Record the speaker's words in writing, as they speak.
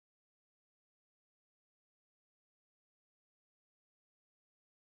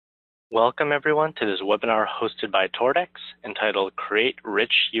Welcome everyone to this webinar hosted by Toradex entitled Create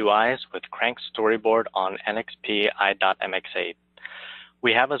Rich UIs with Crank Storyboard on NXP i.MX 8.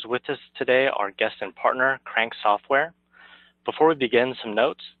 We have as with us today our guest and partner, Crank Software. Before we begin, some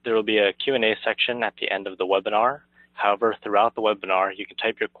notes. There will be a Q&A section at the end of the webinar. However, throughout the webinar, you can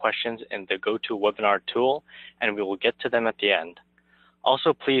type your questions in the GoToWebinar tool, and we will get to them at the end.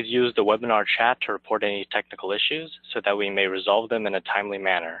 Also, please use the webinar chat to report any technical issues so that we may resolve them in a timely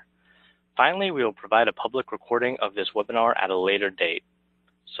manner. Finally, we will provide a public recording of this webinar at a later date.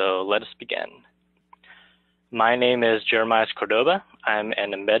 So let us begin. My name is Jeremiah Cordoba. I'm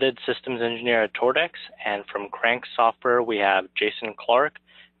an embedded systems engineer at Toradex, and from Crank Software, we have Jason Clark,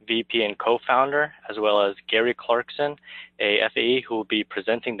 VP and co-founder, as well as Gary Clarkson, a FAE who will be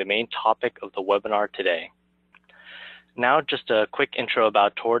presenting the main topic of the webinar today. Now, just a quick intro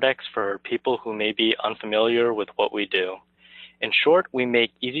about Toradex for people who may be unfamiliar with what we do. In short, we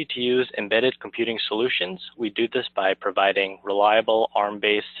make easy-to-use embedded computing solutions. We do this by providing reliable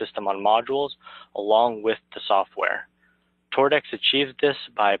ARM-based system on modules along with the software. Toradex achieves this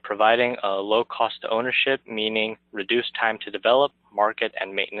by providing a low cost to ownership, meaning reduced time to develop, market,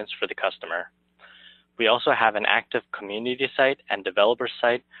 and maintenance for the customer. We also have an active community site and developer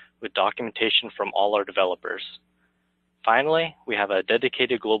site with documentation from all our developers. Finally, we have a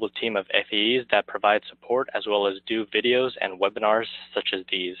dedicated global team of FAEs that provide support as well as do videos and webinars such as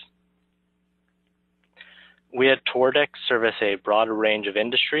these. We at Toradex service a broader range of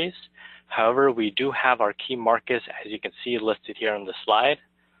industries. However, we do have our key markets, as you can see listed here on the slide.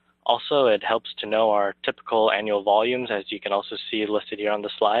 Also, it helps to know our typical annual volumes, as you can also see listed here on the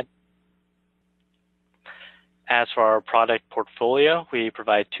slide. As for our product portfolio, we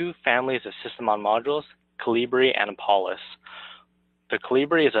provide two families of system on modules, Calibri and Apollos. The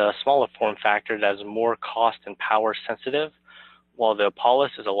Calibri is a smaller form factor that is more cost and power sensitive, while the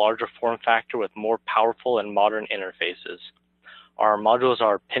Apollos is a larger form factor with more powerful and modern interfaces. Our modules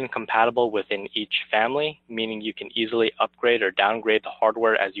are pin compatible within each family, meaning you can easily upgrade or downgrade the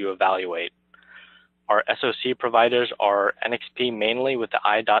hardware as you evaluate. Our SoC providers are NXP mainly with the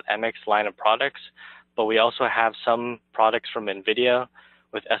i.MX line of products, but we also have some products from NVIDIA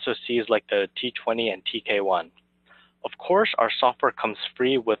with SoCs like the T20 and TK1. Of course, our software comes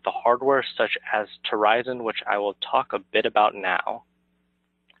free with the hardware such as Torizon, which I will talk a bit about now.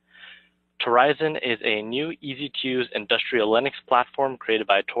 Torizon is a new, easy-to-use industrial Linux platform created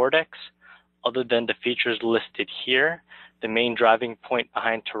by Toradex. Other than the features listed here, the main driving point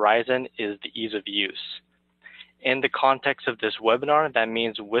behind Torizon is the ease of use. In the context of this webinar, that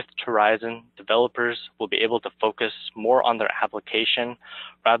means with Torizon, developers will be able to focus more on their application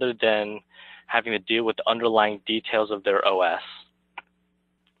rather than having to deal with the underlying details of their OS.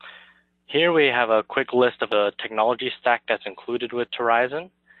 Here we have a quick list of the technology stack that's included with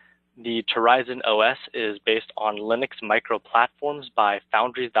Torizon. The Torizon OS is based on Linux micro platforms by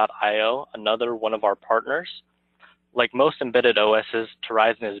Foundries.io, another one of our partners. Like most embedded OSs,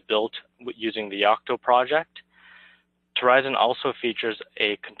 Torizon is built using the Yocto project. Torizon also features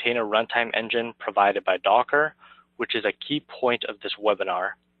a container runtime engine provided by Docker, which is a key point of this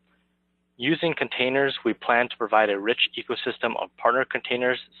webinar. Using containers, we plan to provide a rich ecosystem of partner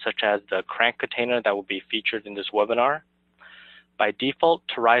containers, such as the Crank container that will be featured in this webinar. By default,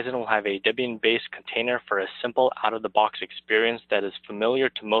 Torizon will have a Debian-based container for a simple out-of-the-box experience that is familiar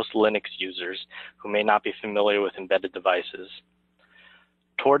to most Linux users who may not be familiar with embedded devices.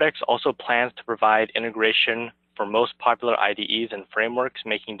 Toradex also plans to provide integration for most popular IDEs and frameworks,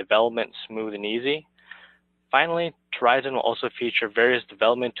 making development smooth and easy. Finally, Torizon will also feature various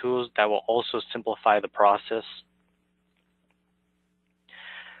development tools that will also simplify the process.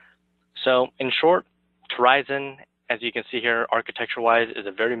 So in short, Torizon, as you can see here, architecture-wise, is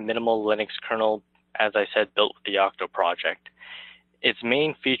a very minimal Linux kernel, as I said, built with the Yocto project. Its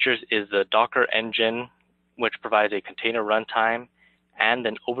main features is the Docker engine, which provides a container runtime, and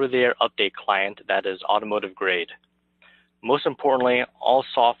an over-the-air update client that is automotive grade. Most importantly, all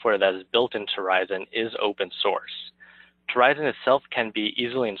software that is built in Torizon is open source. Torizon itself can be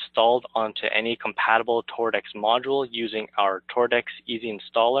easily installed onto any compatible Toradex module using our Toradex Easy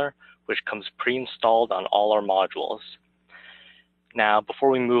Installer, which comes pre-installed on all our modules. Now, before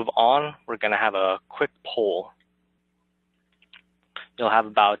we move on, we're going to have a quick poll. You'll have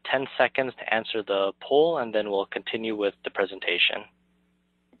about 10 seconds to answer the poll, and then we'll continue with the presentation.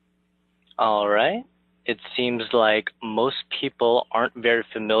 All right. It seems like most people aren't very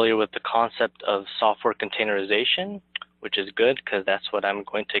familiar with the concept of software containerization, which is good because that's what I'm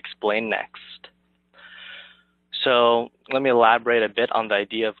going to explain next. So let me elaborate a bit on the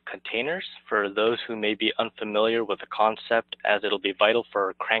idea of containers for those who may be unfamiliar with the concept, as it'll be vital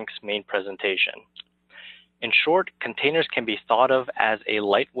for Crank's main presentation. In short, containers can be thought of as a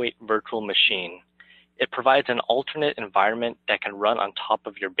lightweight virtual machine. It provides an alternate environment that can run on top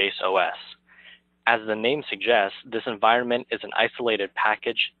of your base OS. As the name suggests, this environment is an isolated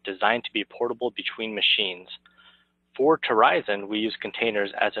package designed to be portable between machines. For Torizon, we use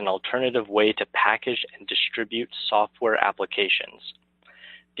containers as an alternative way to package and distribute software applications.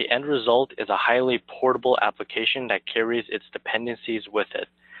 The end result is a highly portable application that carries its dependencies with it,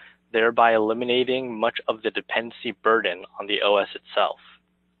 thereby eliminating much of the dependency burden on the OS itself.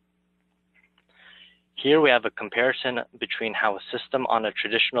 Here we have a comparison between how a system on a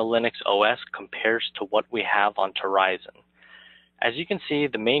traditional Linux OS compares to what we have on Torizon. As you can see,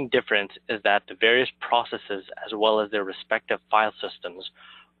 the main difference is that the various processes, as well as their respective file systems,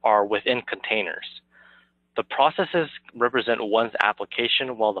 are within containers. The processes represent one's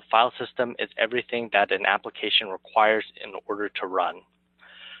application, while the file system is everything that an application requires in order to run.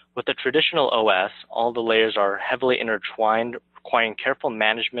 With the traditional OS, all the layers are heavily intertwined, requiring careful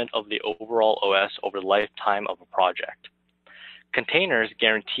management of the overall OS over the lifetime of a project. Containers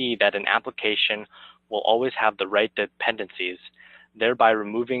guarantee that an application will always have the right dependencies, thereby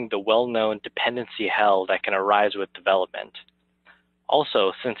removing the well-known dependency hell that can arise with development.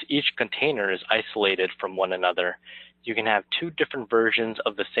 Also, since each container is isolated from one another, you can have two different versions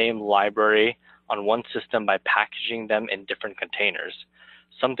of the same library on one system by packaging them in different containers,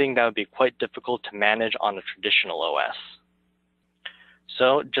 something that would be quite difficult to manage on a traditional OS.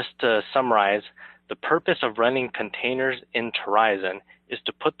 So, just to summarize, the purpose of running containers in Torizon is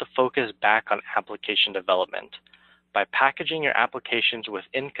to put the focus back on application development. By packaging your applications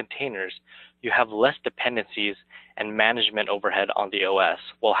within containers, you have less dependencies and management overhead on the OS,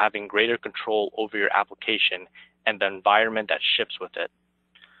 while having greater control over your application and the environment that ships with it.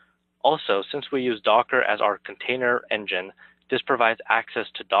 Also, since we use Docker as our container engine, this provides access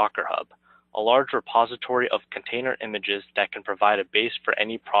to Docker Hub, a large repository of container images that can provide a base for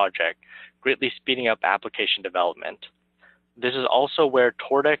any project, greatly speeding up application development. This is also where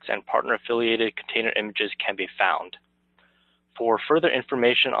Toradex and partner-affiliated container images can be found. For further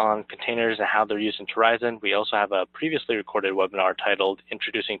information on containers and how they're used in Torizon, we also have a previously recorded webinar titled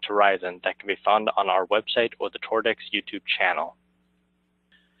Introducing Torizon that can be found on our website or the Toradex YouTube channel.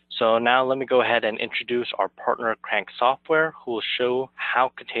 So now let me go ahead and introduce our partner Crank Software, who will show how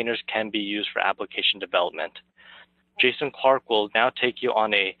containers can be used for application development. Jason Clark will now take you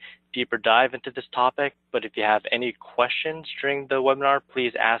on a deeper dive into this topic, but if you have any questions during the webinar,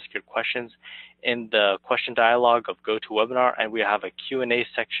 please ask your questions in the question dialog of GoToWebinar, and we have a Q&A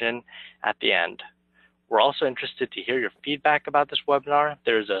section at the end. We're also interested to hear your feedback about this webinar.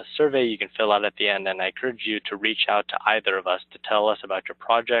 There's a survey you can fill out at the end, and I encourage you to reach out to either of us to tell us about your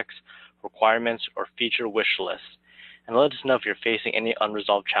projects, requirements, or feature wish lists, and let us know if you're facing any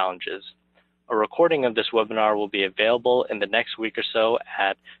unresolved challenges. A recording of this webinar will be available in the next week or so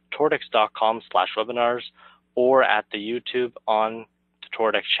at toradex.com/webinars or at the YouTube on the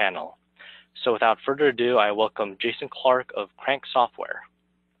Toradex channel. So without further ado, I welcome Jason Clark of Crank Software.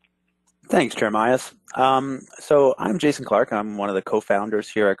 Thanks, Jeremias. So I'm Jason Clark. I'm one of the co-founders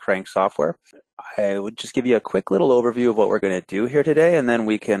here at Crank Software. I would just give you a quick little overview of what we're going to do here today, and then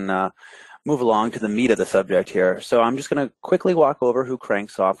we can move along to the meat of the subject here. So I'm just going to quickly walk over who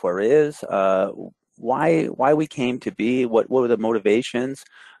Crank Software is, why we came to be, what were the motivations,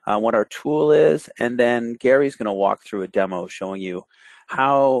 what our tool is, and then Gary's going to walk through a demo showing you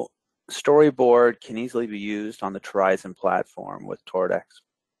how Storyboard can easily be used on the Torizon platform with Toradex.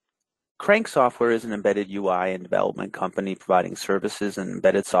 Crank Software is an embedded UI and development company providing services and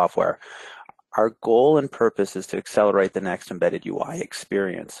embedded software. Our goal and purpose is to accelerate the next embedded UI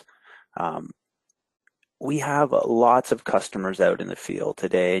experience. We have lots of customers out in the field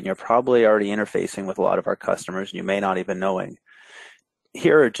today, and you're probably already interfacing with a lot of our customers, and you may not even knowing.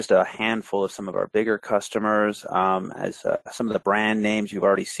 Here are just a handful of some of our bigger customers, as some of the brand names you've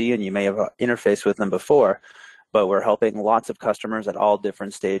already seen, and you may have interfaced with them before, but we're helping lots of customers at all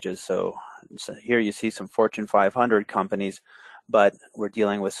different stages. So here you see some Fortune 500 companies, but we're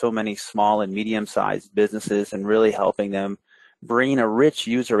dealing with so many small and medium-sized businesses and really helping them bring a rich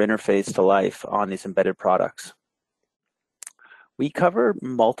user interface to life on these embedded products. We cover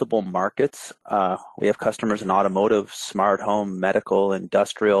multiple markets. We have customers in automotive, smart home, medical,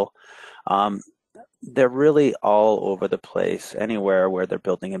 industrial. They're really all over the place, anywhere where they're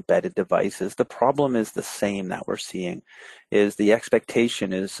building embedded devices. The problem is the same that we're seeing, is the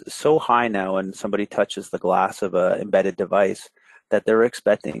expectation is so high now when somebody touches the glass of an embedded device that they're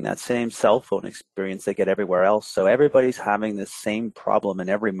expecting that same cell phone experience they get everywhere else. So everybody's having this same problem in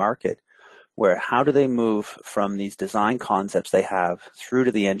every market, where how do they move from these design concepts they have through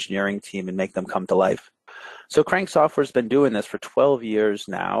to the engineering team and make them come to life? So Crank Software's been doing this for 12 years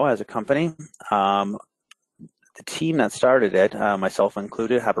now as a company. The team that started it, myself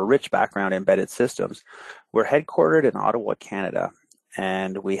included, have a rich background in embedded systems. We're headquartered in Ottawa, Canada,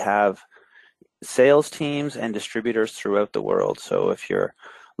 and we have sales teams and distributors throughout the world. So if you're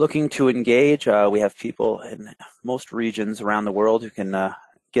looking to engage, we have people in most regions around the world who can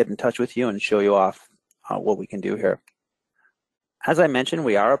get in touch with you and show you off what we can do here. As I mentioned,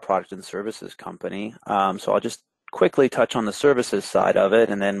 we are a product and services company, so I'll just quickly touch on the services side of it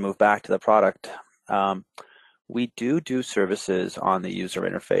and then move back to the product. We do services on the user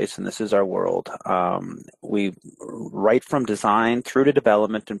interface, and this is our world. We right from design through to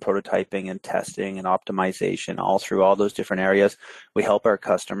development and prototyping and testing and optimization, all through all those different areas. We help our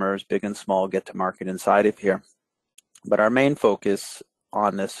customers, big and small, get to market inside of here. But our main focus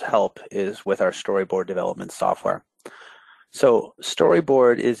on this help is with our storyboard development software. So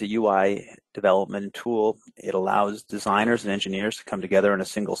Storyboard is a UI development tool. It allows designers and engineers to come together in a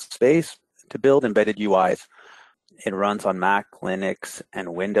single space to build embedded UIs. It runs on Mac, Linux,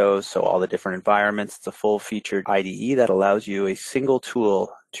 and Windows, so all the different environments. It's a full-featured IDE that allows you a single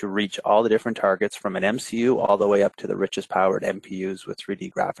tool to reach all the different targets from an MCU all the way up to the richest powered MPUs with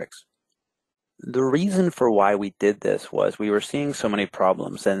 3D graphics. The reason for why we did this was we were seeing so many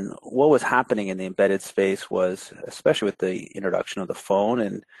problems, and what was happening in the embedded space was, especially with the introduction of the phone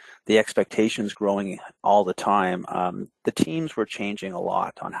and the expectations growing all the time, the teams were changing a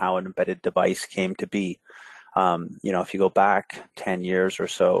lot on how an embedded device came to be. If you go back 10 years or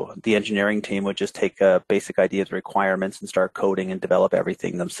so, the engineering team would just take basic ideas, requirements, and start coding and develop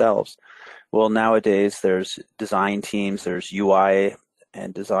everything themselves. Well, nowadays there's design teams, there's UI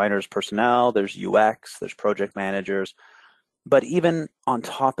and designers personnel, there's UX, there's project managers. But even on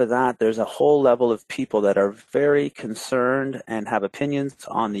top of that, there's a whole level of people that are very concerned and have opinions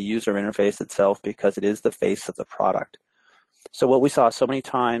on the user interface itself because it is the face of the product. So what we saw so many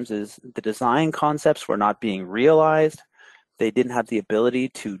times is the design concepts were not being realized. They didn't have the ability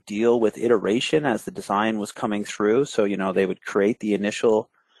to deal with iteration as the design was coming through. So, they would create the initial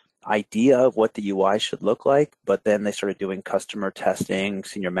idea of what the UI should look like, but then they started doing customer testing.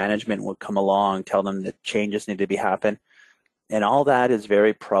 Senior management would come along, tell them that changes need to be happen. And all that is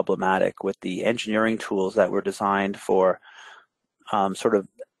very problematic with the engineering tools that were designed for sort of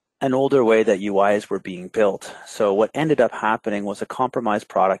an older way that UIs were being built. So what ended up happening was a compromised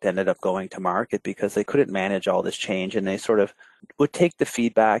product ended up going to market because they couldn't manage all this change, and they sort of would take the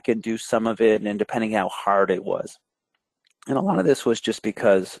feedback and do some of it, and depending how hard it was. And a lot of this was just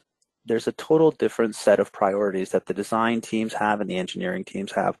because there's a total different set of priorities that the design teams have and the engineering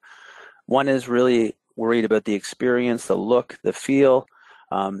teams have. One is really worried about the experience, the look, the feel,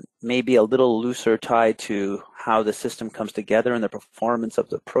 maybe a little looser tied to how the system comes together and the performance of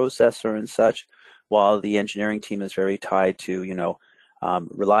the processor and such, while the engineering team is very tied to,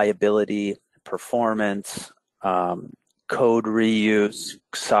 reliability, performance, code reuse,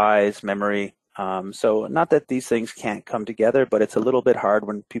 size, memory. So not that these things can't come together, but it's a little bit hard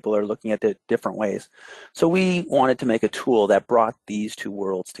when people are looking at it different ways. So we wanted to make a tool that brought these two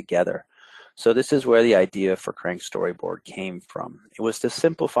worlds together. So this is where the idea for Crank Storyboard came from. It was to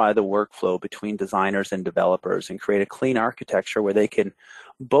simplify the workflow between designers and developers and create a clean architecture where they can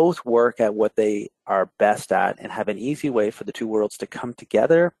both work at what they are best at and have an easy way for the two worlds to come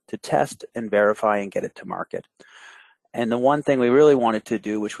together to test and verify and get it to market. And the one thing we really wanted to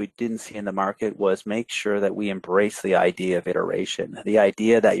do, which we didn't see in the market, was make sure that we embrace the idea of iteration. The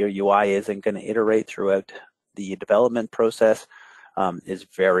idea that your UI isn't going to iterate throughout the development process is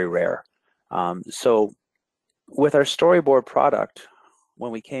very rare. So with our storyboard product,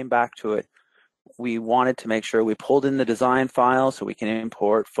 when we came back to it, we wanted to make sure we pulled in the design files so we can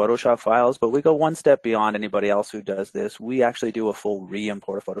import Photoshop files, but we go one step beyond anybody else who does this. We actually do a full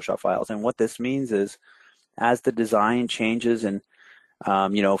re-import of Photoshop files. And what this means is as the design changes and,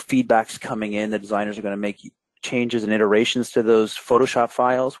 feedback's coming in, the designers are going to make changes and iterations to those Photoshop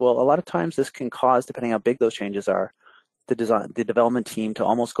files. Well, a lot of times this can cause, depending how big those changes are, the development team to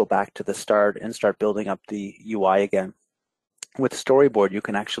almost go back to the start and start building up the UI again. With Storyboard, you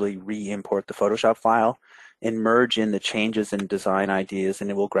can actually re-import the Photoshop file and merge in the changes in design ideas, and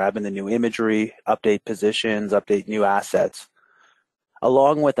it will grab in the new imagery, update positions, update new assets.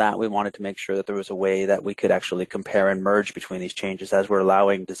 Along with that, we wanted to make sure that there was a way that we could actually compare and merge between these changes. As we're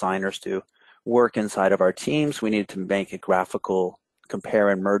allowing designers to work inside of our teams, we needed to make a graphical compare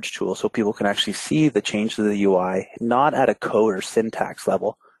and merge tool so people can actually see the change to the UI, not at a code or syntax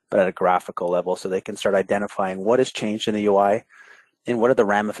level, but at a graphical level, so they can start identifying what has changed in the UI and what are the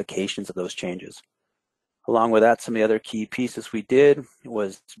ramifications of those changes. Along with that, some of the other key pieces we did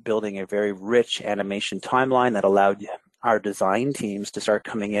was building a very rich animation timeline that allowed our design teams to start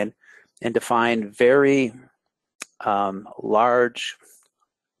coming in and define very large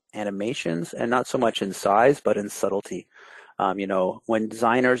animations, and not so much in size, but in subtlety. You know, when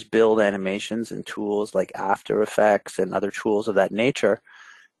designers build animations and tools like After Effects and other tools of that nature,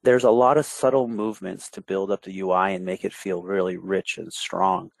 there's a lot of subtle movements to build up the UI and make it feel really rich and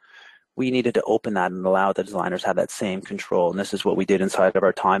strong. We needed to open that and allow the designers to have that same control. And this is what we did inside of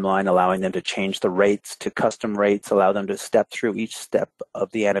our timeline, allowing them to change the rates to custom rates, allow them to step through each step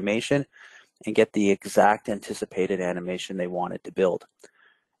of the animation and get the exact anticipated animation they wanted to build.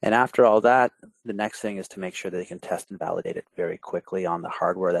 And after all that, the next thing is to make sure that they can test and validate it very quickly on the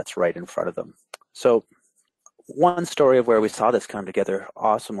hardware that's right in front of them. So one story of where we saw this come together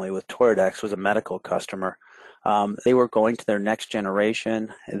awesomely with Toradex was a medical customer. They were going to their next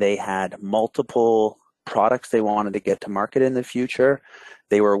generation. They had multiple products they wanted to get to market in the future.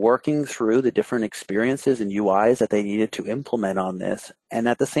 They were working through the different experiences and UIs that they needed to implement on this. And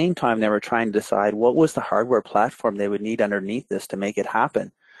at the same time, they were trying to decide what was the hardware platform they would need underneath this to make it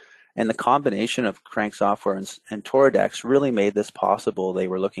happen. And the combination of Crank Software and Toradex really made this possible. They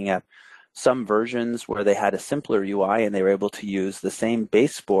were looking at some versions where they had a simpler UI and they were able to use the same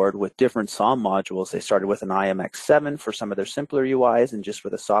baseboard with different SOM modules. They started with an i.MX 7 for some of their simpler UIs and just for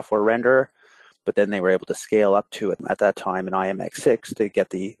the software renderer, but then they were able to scale up to, at that time, an i.MX 6 to get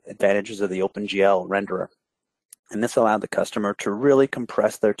the advantages of the OpenGL renderer. And this allowed the customer to really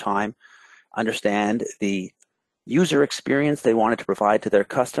compress their time, understand the user experience they wanted to provide to their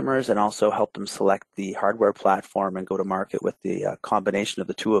customers, and also help them select the hardware platform and go to market with the combination of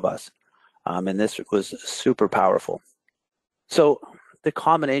the two of us. And this was super powerful. So the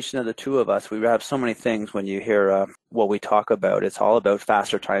combination of the two of us, we have so many things when you hear what we talk about. It's all about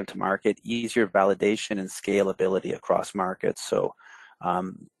faster time to market, easier validation, and scalability across markets. So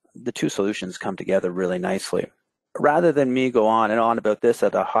the two solutions come together really nicely. Rather than me go on and on about this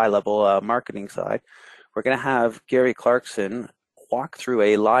at a high level marketing side, we're going to have Gary Clarkson walk through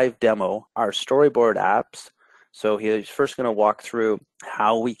a live demo, our storyboard apps. So he's first going to walk through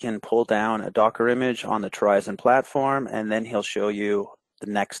how we can pull down a Docker image on the Torizon platform, and then he'll show you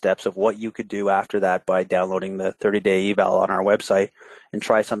the next steps of what you could do after that by downloading the 30-day eval on our website and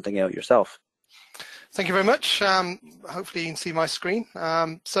try something out yourself. Thank you very much. Hopefully you can see my screen.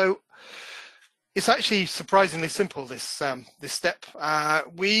 So it's actually surprisingly simple, this step.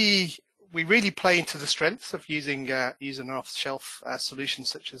 We really play into the strengths of using an off-the-shelf solution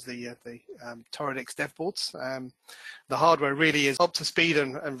such as the Toradex dev boards. The hardware really is up to speed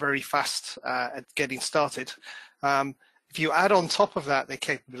and very fast at getting started. If you add on top of that the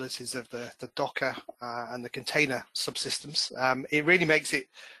capabilities of the Docker and the container subsystems, it really makes it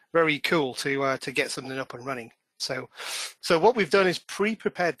very cool to get something up and running. So what we've done is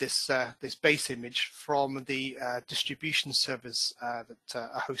pre-prepared this base image from the distribution servers that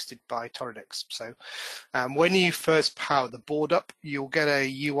are hosted by Toradex. So when you first power the board up, you'll get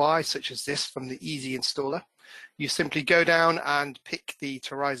a UI such as this from the Easy Installer. You simply go down and pick the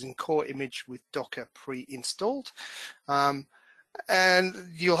Torizon core image with Docker pre-installed. And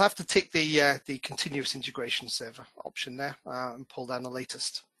you'll have to tick the continuous integration server option there and pull down the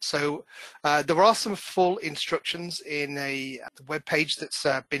latest. So there are some full instructions in a web page that's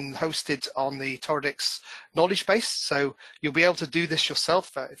been hosted on the Toradex knowledge base. So you'll be able to do this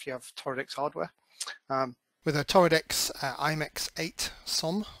yourself if you have Toradex hardware. With a Toradex i.MX 8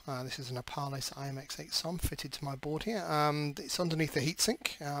 SOM, this is an Apales i.MX 8 SOM fitted to my board here. It's underneath the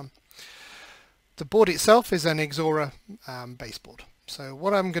heatsink. The board itself is an Xora baseboard. So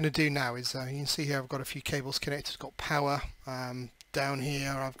what I'm going to do now is, you can see here I've got a few cables connected. I've got power. Down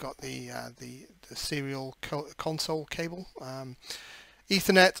here I've got the serial console cable,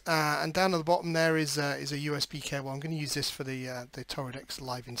 Ethernet, and down at the bottom there is a USB cable. I'm going to use this for the Toradex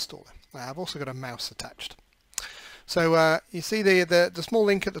live installer. I've also got a mouse attached. So you see the small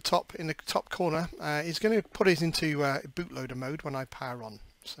link at the top in the top corner is going to put it into bootloader mode when I power on.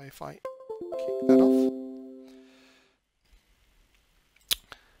 So if I kick that off.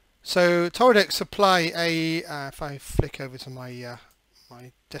 So Toradex supply if I flick over to my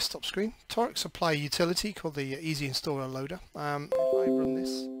my desktop screen, Toradex supply a utility called the Easy Installer Loader. If I run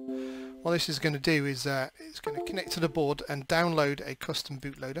this, what this is going to do is it's going to connect to the board and download a custom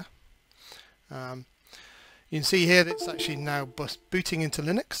bootloader. You can see here that it's actually now booting into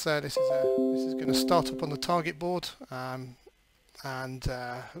Linux. This is going to start up on the target board. and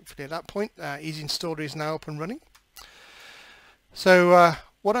hopefully at that point Easy Installer is now up and running. So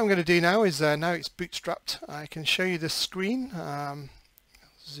what I'm going to do now is now it's bootstrapped, I can show you the screen.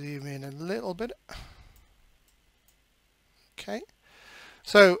 Zoom in a little bit. Okay.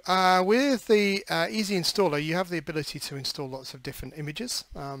 So with the Easy Installer, you have the ability to install lots of different images.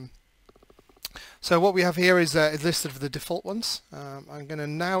 So what we have here is a list of the default ones. I'm going to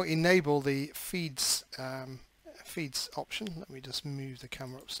now enable the feeds option. Let me just move the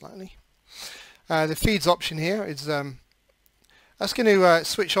camera up slightly. The feeds option here is that's going to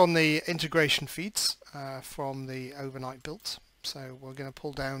switch on the integration feeds from the overnight builds. So we're going to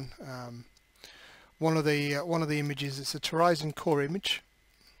pull down one of the images. It's a Torizon core image,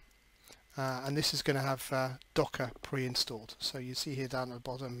 and this is going to have Docker pre-installed. So you see here down at the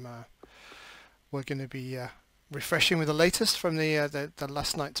bottom, we're going to be refreshing with the latest from the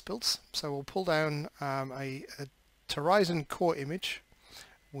last night's builds. So we'll pull down a Torizon core image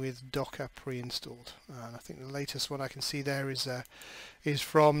with Docker pre-installed, and I think the latest one I can see there is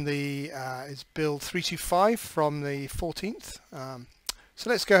from the is build 325 from the 14th. So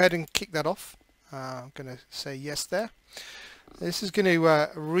let's go ahead and kick that off. I'm going to say yes there. This is going to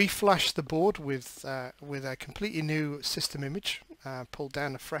reflash the board with a completely new system image pulled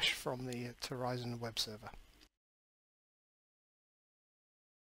down afresh from the Torizon web server.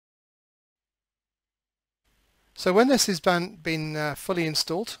 So when this has been fully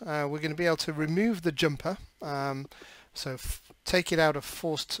installed, we're going to be able to remove the jumper. So take it out of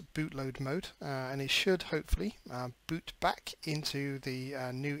forced bootload mode, and it should hopefully boot back into the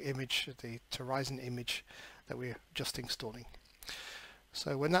new image, the Torizon image that we're just installing.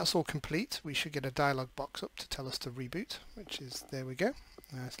 So when that's all complete, we should get a dialog box up to tell us to reboot, which is, there we go.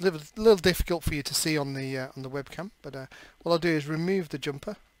 It's a little difficult for you to see on the webcam, but what I'll do is remove the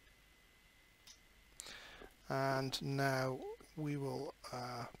jumper, and now we will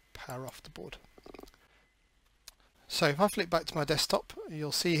power off the board. So if I flick back to my desktop,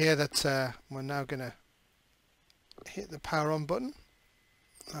 you'll see here that we're now going to hit the power on button,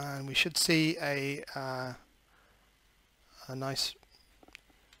 and we should see a nice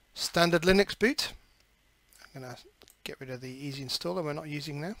standard Linux boot. I'm going to get rid of the Easy Installer we're not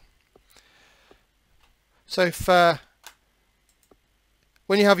using now. So if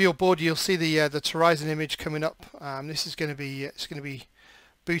when you have your board, you'll see the Torizon image coming up. This is going to be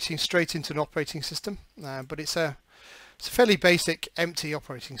booting straight into an operating system, but it's a fairly basic empty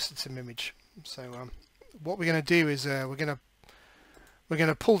operating system image. So what we're going to do is we're going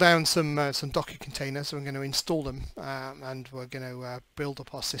to pull down some Docker containers. We're going to install them, and we're going to build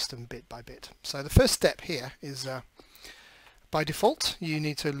up our system bit by bit. So the first step here is by default you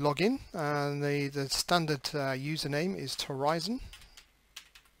need to log in, and the standard username is Torizon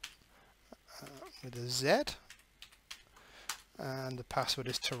with a Z, and the password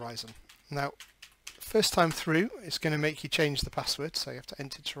is Torizon. Now first time through it's going to make you change the password, so you have to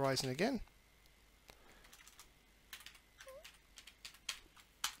enter Torizon again.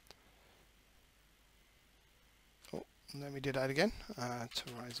 Oh, let me do that again.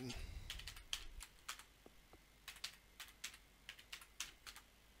 Torizon.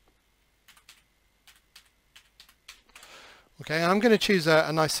 Okay, I'm going to choose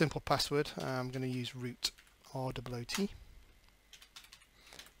a nice simple password. I'm going to use root, ROOT,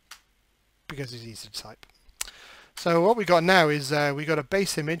 because it's easy to type. So what we got now is we got a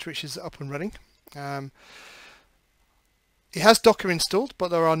base image which is up and running. It has Docker installed, but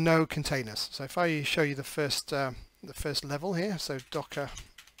there are no containers. So if I show you the first level here, so Docker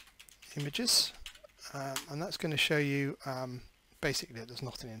images, and that's going to show you basically that there's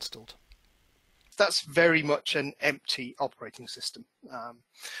nothing installed. That's very much an empty operating system.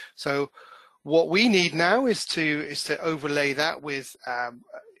 So what we need now is to overlay that with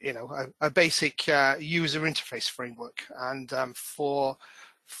a basic user interface framework. And for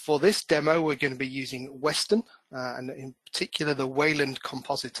this demo, we're going to be using Western, and in particular the Wayland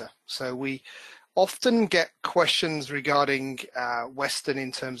compositor. So we often get questions regarding Western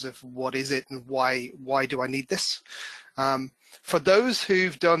in terms of what is it and why do I need this? For those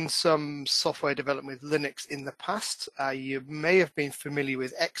who've done some software development with Linux in the past, you may have been familiar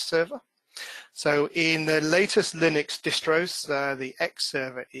with X server. So in the latest Linux distros, the X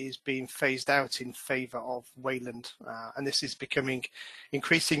server is being phased out in favor of Wayland, and this is becoming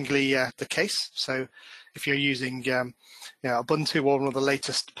increasingly the case. So if you're using Ubuntu or one of the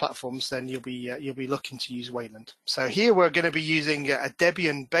latest platforms, then you'll be looking to use Wayland. So here we're going to be using a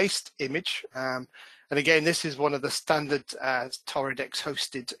Debian-based image. And again, this is one of the standard Toradex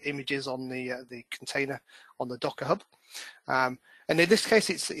hosted images on the container on the Docker Hub. And in this case,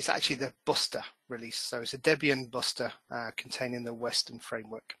 it's actually the Buster release. So it's a Debian Buster containing the Western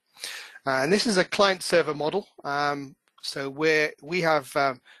framework. And this is a client-server model. So we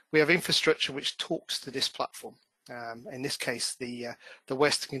have infrastructure which talks to this platform. In this case, the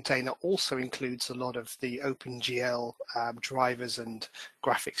Western container also includes a lot of the OpenGL drivers and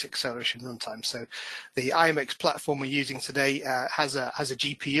graphics acceleration runtime. So the i.MX platform we're using today has a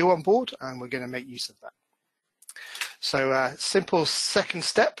GPU on board, and we're going to make use of that. So simple second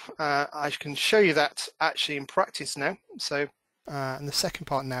step. I can show you that actually in practice now. So. And the second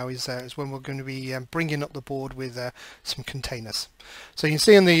part now is when we're going to be bringing up the board with some containers. So you can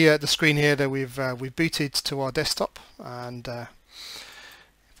see on the screen here that we've booted to our desktop, and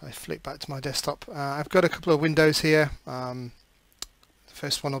if I flick back to my desktop, I've got a couple of windows here. The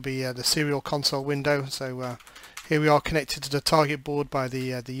first one will be the serial console window. So here we are connected to the target board by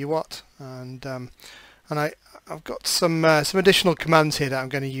the UART, and I've got some additional commands here that I'm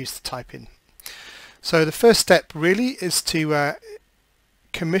going to use to type in. So the first step really is to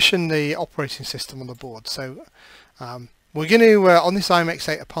commission the operating system on the board. So we're going to, on this i.MX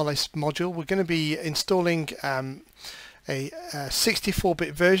 8 Apollo module, we're going to be installing a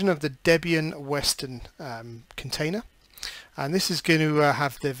 64-bit version of the Debian Western container. And this is going to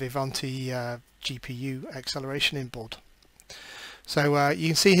have the Vivanti GPU acceleration in board. So you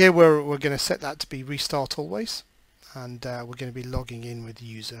can see here we're going to set that to be restart always. And we're going to be logging in with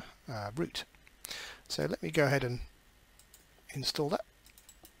user root. So let me go ahead and install that.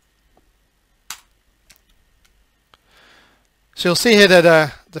 So you'll see here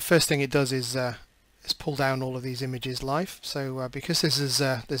that the first thing it does is pull down all of these images live. So because this is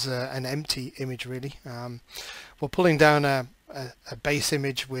an empty image really, we're pulling down a base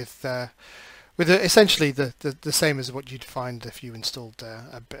image with essentially the same as what you'd find if you installed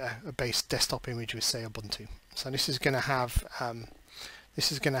a base desktop image with, say, Ubuntu. So this is going to have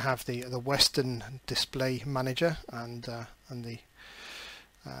the Western display manager, and the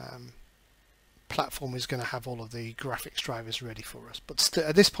platform is going to have all of the graphics drivers ready for us. But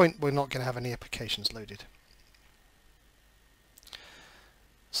at this point, we're not going to have any applications loaded.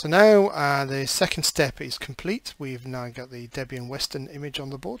 So now the second step is complete. We've now got the Debian Western image on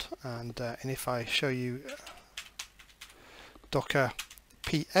the board, and if I show you Docker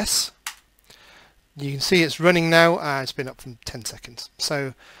PS, you can see it's running now. It's been up from 10 seconds.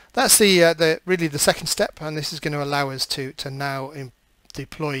 So that's really the second step, and this is going to allow us to now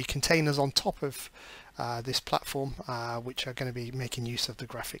deploy containers on top of this platform, which are going to be making use of the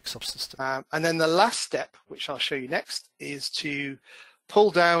graphics subsystem. And then the last step, which I'll show you next, is to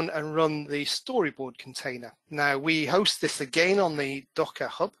pull down and run the storyboard container. Now we host this again on the Docker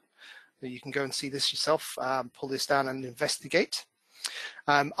Hub. You can go and see this yourself, pull this down and investigate.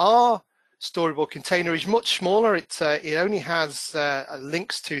 Our storyboard container is much smaller. It only has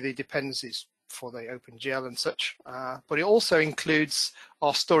links to the dependencies for the OpenGL and such, but it also includes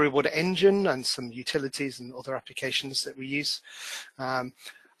our storyboard engine and some utilities and other applications that we use.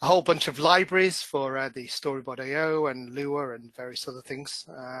 A whole bunch of libraries for the Storyboard.io and Lua and various other things.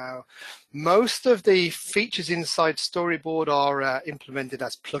 Most of the features inside Storyboard are implemented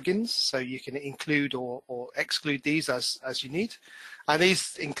as plugins, so you can include or exclude these as you need. And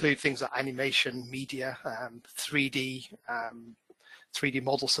these include things like animation, media, 3D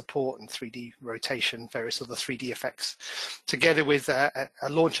model support and 3D rotation, various other 3D effects, together with a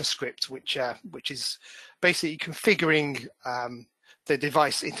launcher script, which is basically configuring the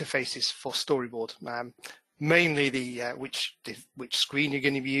device interfaces for Storyboard, mainly which screen you're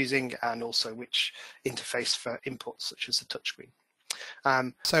going to be using, and also which interface for inputs, such as the touchscreen.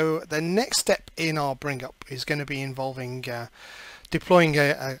 So the next step in our bring up is going to be involving deploying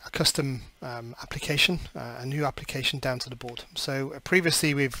a custom application, a new application down to the board. So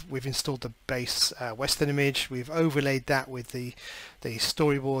previously we've installed the base Western image. We've overlaid that with the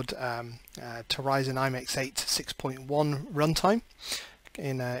Storyboard Torizon i.MX 8 6.1 runtime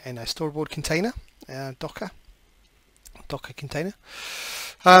in a Storyboard container, Docker container.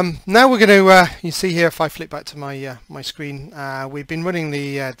 Now we're going to, you see here, if I flip back to my screen, we've been running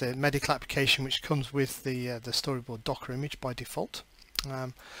the medical application, which comes with the Storyboard Docker image by default.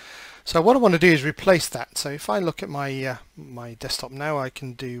 So what I want to do is replace that. So if I look at my my desktop now, I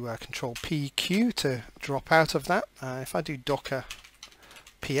can do Control PQ to drop out of that. If I do Docker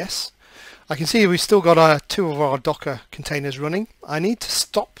PS, I can see we've still got two of our Docker containers running. I need to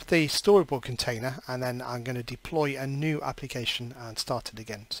stop the Storyboard container, and then I'm going to deploy a new application and start it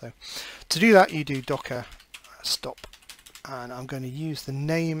again. So to do that, you do Docker stop, and I'm going to use the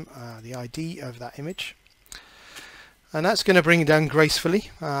name, the ID of that image, and that's going to bring it down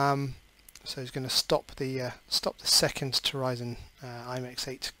gracefully. So it's going to stop the second Torizon i.MX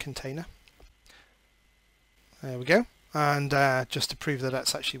 8 container. There we go. And just to prove that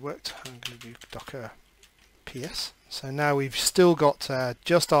that's actually worked, I'm going to do docker ps. So now we've still got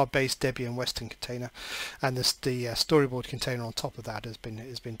just our base Debian Western container, and the storyboard container on top of that has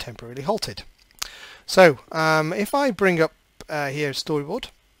been temporarily halted. So if I bring up here storyboard,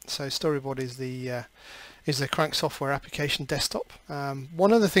 so storyboard is the Crank software application desktop.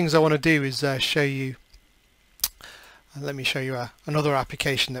 One of the things I want to do is show you. Let me show you another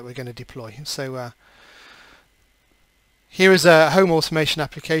application that we're going to deploy. So here is a home automation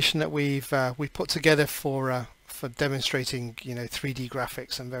application that we've put together for demonstrating 3D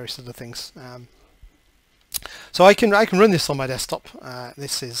graphics and various other things. So I can run this on my desktop.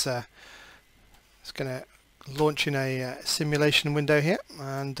 This is it's going to launch in a simulation window here,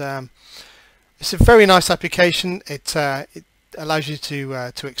 and it's a very nice application. It allows you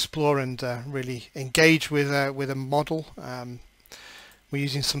to explore and really engage with a model. We're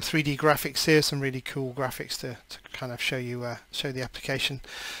using some 3D graphics here, some really cool graphics to kind of show the application.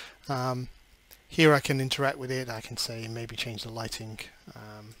 Here I can interact with it. I can say maybe change the lighting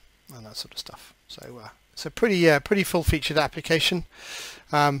and that sort of stuff. So it's a pretty full-featured application.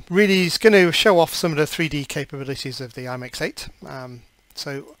 Really, it's going to show off some of the 3D capabilities of the i.MX 8.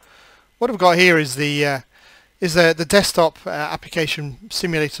 So what I've got here is the desktop application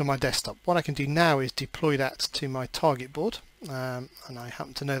simulated on my desktop. What I can do now is deploy that to my target board, and I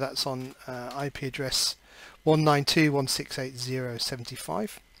happen to know that's on IP address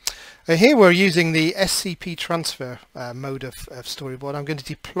 192.168.0.75. Here we're using the SCP transfer mode of storyboard. I'm going to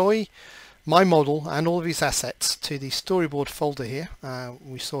deploy my model and all of its assets to the storyboard folder here.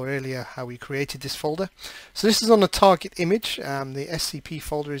 We saw earlier how we created this folder. So this is on a target image. The SCP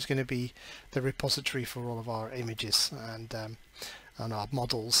folder is going to be the repository for all of our images and our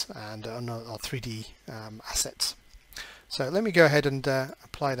models and on our 3D assets. So let me go ahead and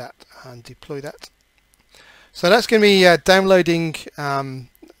apply that and deploy that. So that's going to be downloading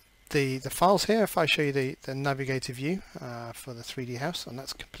the files here. If I show you the navigator view for the 3D house, and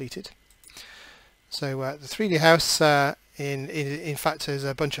that's completed. So the 3D house, in fact, there's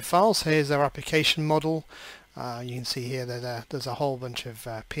a bunch of files. Here's our application model. You can see here that there's a whole bunch of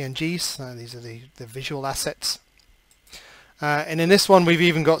PNGs. These are the visual assets. And in this one, we've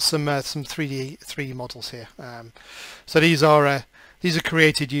even got some 3D models here. So these are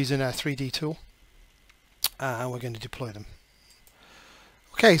created using a 3D tool, and we're going to deploy them.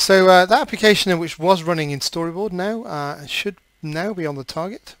 Okay, so that application which was running in storyboard now should now be on the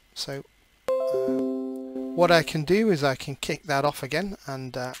target. So what I can do is I can kick that off again,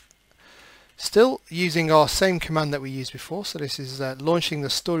 and still using our same command that we used before. So this is launching the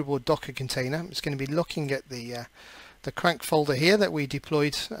storyboard Docker container. It's going to be looking at the Crank folder here that we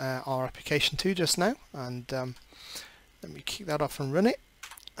deployed our application to just now, and let me kick that off and run it.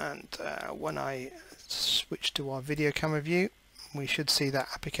 And when I switch to our video camera view, we should see that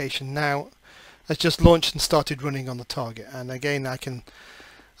application now has just launched and started running on the target. And again, I can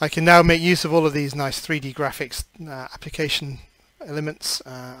now make use of all of these nice 3D graphics application elements.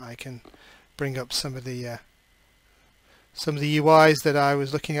 I can bring up some of the UIs that I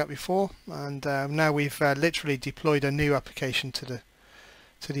was looking at before, and now we've literally deployed a new application to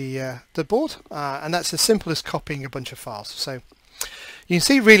the board, and that's as simple as copying a bunch of files. So you can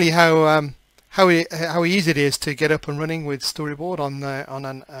see really how easy it is to get up and running with storyboard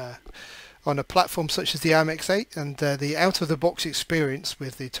on a platform such as the i.MX 8, and the out-of-the-box experience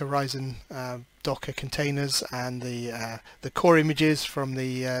with the Torizon Docker containers and the core images from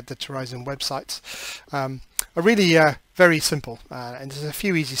the Torizon websites are really very simple, and there's a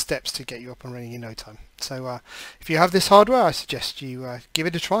few easy steps to get you up and running in no time. So if you have this hardware, I suggest you give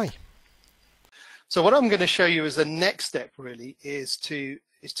it a try. So what I'm going to show you as the next step really is to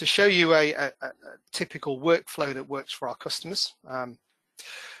show you a typical workflow that works for our customers.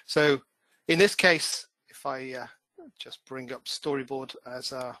 So in this case, if I just bring up storyboard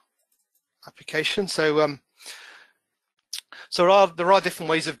as our application, so there are different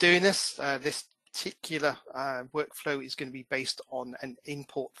ways of doing this. This particular workflow is going to be based on an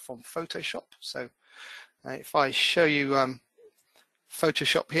import from Photoshop. So if I show you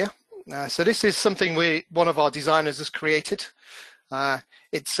Photoshop here, so this is something one of our designers has created.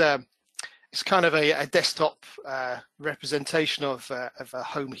 It's kind of a desktop representation of a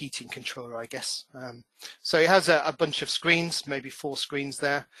home heating controller, I guess. So it has a bunch of screens, maybe 4 screens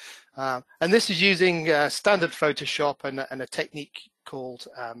there. And this is using standard Photoshop and a technique called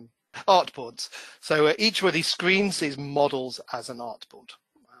artboards. So each one of these screens is modeled as an artboard.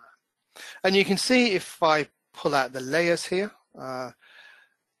 And you can see if I pull out the layers here,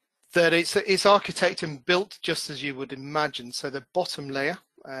 that it's architected and built just as you would imagine. So the bottom layer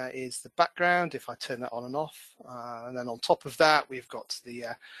is the background, if I turn that on and off. And then on top of that, we've got the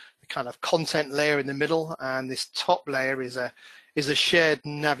kind of content layer in the middle, and this top layer is a shared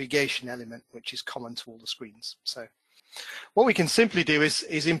navigation element, which is common to all the screens. So what we can simply do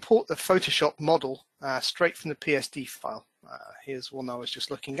is import the Photoshop model straight from the PSD file. Here's one I was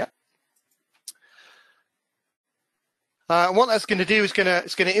just looking at. What that's going to do is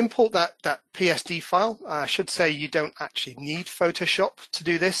it's going to import that PSD file. I should say you don't actually need Photoshop to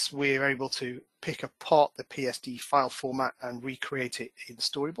do this. We're able to pick apart the PSD file format and recreate it in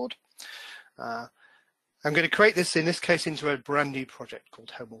Storyboard. I'm going to create this, in this case, into a brand new project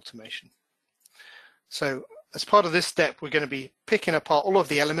called Home Automation. So as part of this step, we're going to be picking apart all of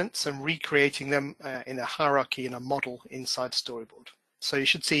the elements and recreating them in a hierarchy, in a model inside Storyboard. So you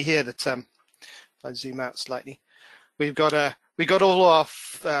should see here that, if I zoom out slightly, we've got all our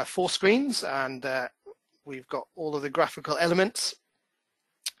 4 screens, and we've got all of the graphical elements.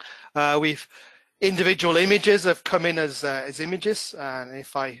 Individual images have come in as images, and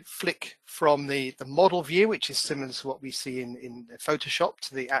if I flick from the model view, which is similar to what we see in Photoshop,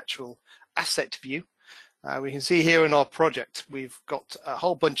 to the actual asset view, we can see here in our project we've got a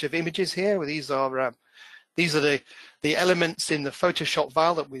whole bunch of images here. These are the elements in the Photoshop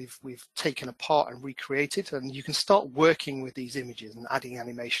file that we've taken apart and recreated, and you can start working with these images and adding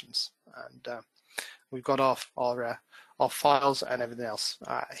animations. And we've got our files and everything else.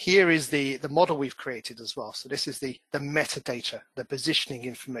 Here is the model we've created as well. So this is the metadata, the positioning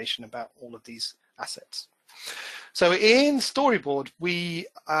information about all of these assets. So in Storyboard,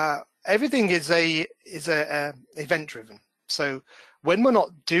 everything is event driven. So when we're not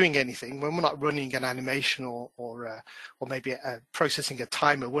doing anything, when we're not running an animation or maybe processing a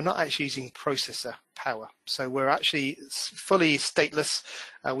timer, we're not actually using processor power. So we're actually fully stateless.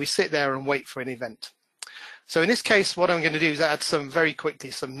 We sit there and wait for an event. So in this case, what I'm going to do is add very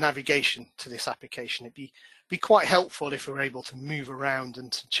quickly some navigation to this application. It'd be quite helpful if we're able to move around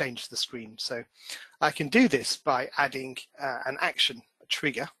and to change the screen. So I can do this by adding an action, a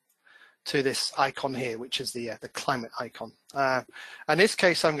trigger, to this icon here, which is the climate icon. In this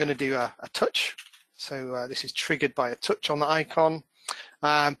case, I'm going to do a touch. So this is triggered by a touch on the icon.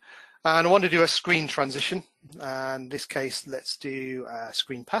 And I want to do a screen transition. In this case, let's do a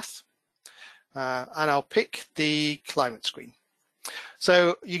screen path. And I'll pick the climate screen.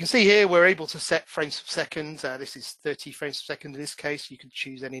 So you can see here we're able to set frames per second. This is 30 frames per second in this case. You can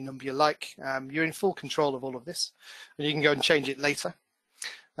choose any number you like. You're in full control of all of this, and you can go and change it later.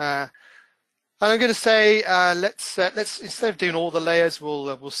 And I'm going to say let's instead of doing all the layers,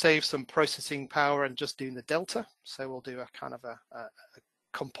 we'll save some processing power and just doing the delta. So we'll do a kind of a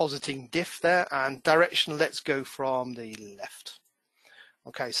compositing diff there, and direction. Let's go from the left.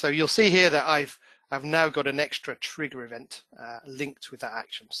 Okay, so you'll see here that I've now got an extra trigger event linked with that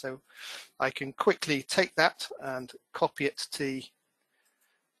action. So I can quickly take that and copy it to the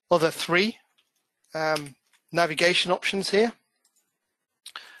other 3 navigation options here.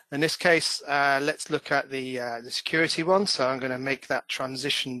 In this case, let's look at the security one. So I'm going to make that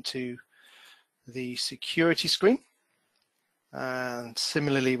transition to the security screen. And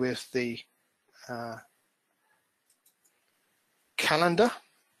similarly with the calendar,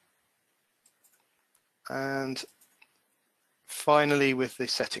 and finally with the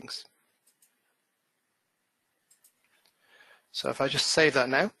settings. So if I just save that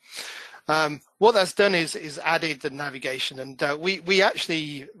now, what that's done is added the navigation, and we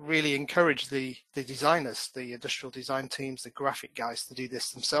actually really encourage the designers, the industrial design teams, the graphic guys to do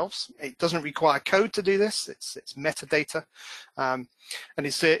this themselves. It doesn't require code to do this. It's metadata, and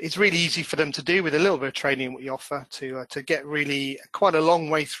it's really easy for them to do with a little bit of training we offer to get really quite a long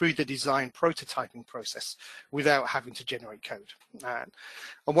way through the design prototyping process without having to generate code. And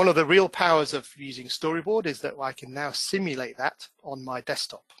one of the real powers of using Storyboard is that I can now simulate that on my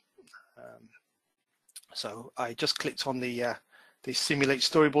desktop. So I just clicked on the simulate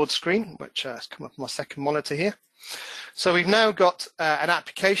storyboard screen, which has come up on my second monitor here. So we've now got an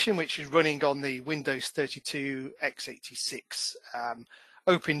application which is running on the Windows 32 x86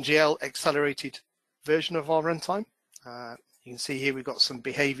 OpenGL accelerated version of our runtime. You can see here we've got some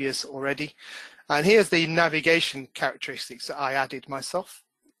behaviors already, and here's the navigation characteristics that I added myself.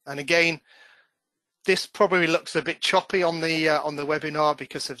 And again, this probably looks a bit choppy on the webinar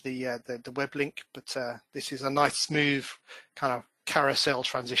because of the web link, but this is a nice smooth kind of carousel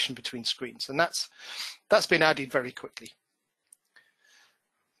transition between screens, and that's been added very quickly.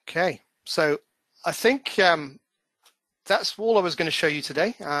 Okay, so I think that's all I was going to show you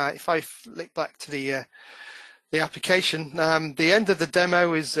today. If I flick back to the application, the end of the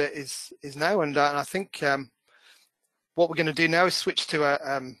demo is now, and I think what we're going to do now is switch to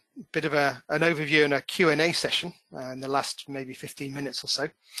a bit of an overview and a Q&A session in the last maybe 15 minutes or so.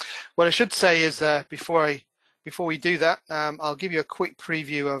 What I should say is before we do that, I'll give you a quick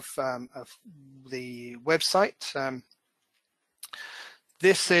preview of the website.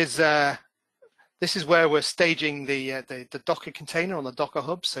 This is where we're staging the Docker container on the Docker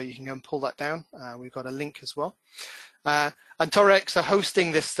Hub, so you can go and pull that down. We've got a link as well. And Toradex are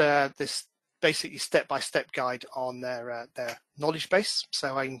hosting this basically step-by-step guide on their knowledge base.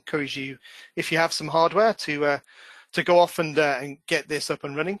 So I encourage you, if you have some hardware, to go off and get this up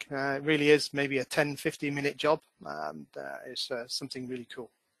and running. It really is maybe a 10-15 minute job, and it's something really cool.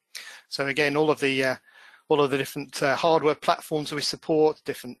 So again, all of the different hardware platforms we support,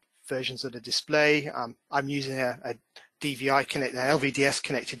 different versions of the display. I'm using a DVI connected, LVDS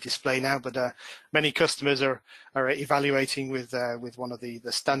connected display now, but many customers are evaluating with one of the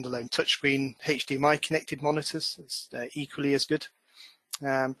standalone touchscreen HDMI connected monitors. It's equally as good.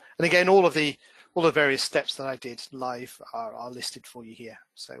 And again, all the various steps that I did live are listed for you here.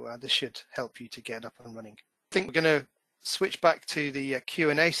 So this should help you to get up and running. I think we're going to switch back to the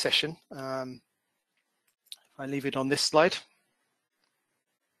Q&A session. If I leave it on this slide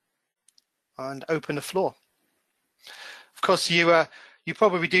and open the floor. Of course, you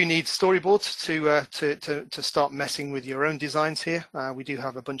probably do need storyboards to start messing with your own designs here. We do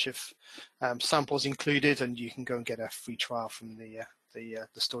have a bunch of samples included, and you can go and get a free trial from the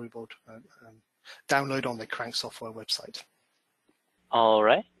storyboard download on the Crank software website. All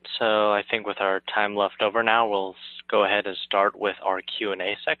right, so I think with our time left over now, we'll go ahead and start with our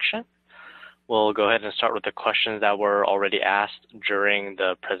Q&A section. We'll go ahead and start with the questions that were already asked during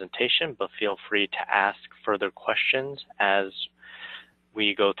the presentation, but feel free to ask further questions as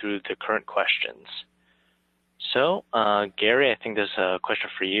we go through the current questions. So, Gary, I think there's a question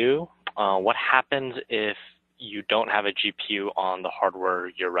for you. What happens if you don't have a GPU on the hardware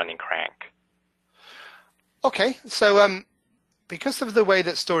you're running Crank? Okay, so because of the way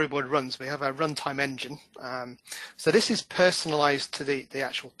that Storyboard runs, we have a runtime engine. So this is personalized to the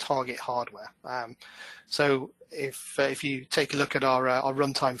actual target hardware. So if you take a look at our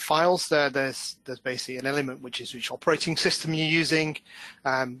runtime files, there's basically an element which is which operating system you're using,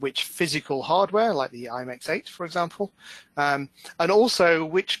 which physical hardware like the i.MX 8, for example, and also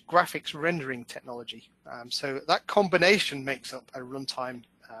which graphics rendering technology. So that combination makes up a runtime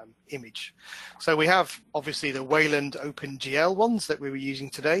image. So we have obviously the Wayland OpenGL ones that we were using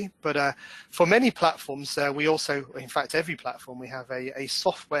today, but for many platforms we also, in fact every platform, we have a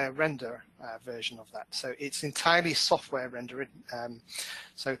software render version of that. So it's entirely software rendering.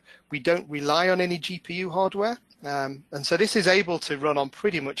 So we don't rely on any GPU hardware, and so this is able to run on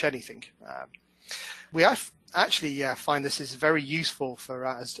pretty much anything. We have actually find this is very useful for,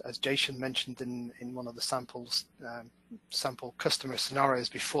 as Jason mentioned in one of the sample customer scenarios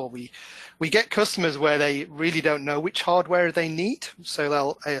before, we get customers where they really don't know which hardware they need.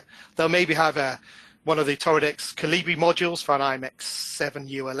 So they'll maybe have one of the Toradex Calibri modules for an i.MX 7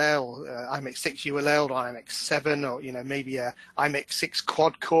 ULL, i.MX 6 ULL, or i.MX 7, or maybe a i.MX 6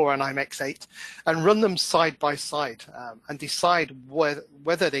 quad core and i.MX 8, and run them side by side and decide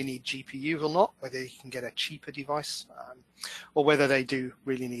whether they need GPU or not, whether you can get a cheaper device, or whether they do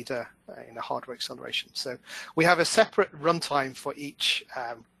really need a hardware acceleration. So we have a separate runtime for each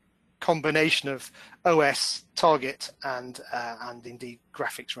combination of OS, target, and indeed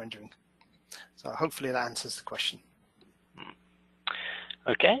graphics rendering. So hopefully that answers the question.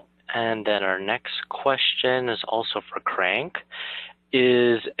 Okay, and then our next question is also for Crank.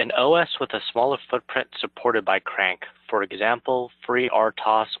 Is an OS with a smaller footprint supported by Crank, for example,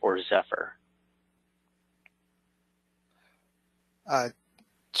 FreeRTOS or Zephyr?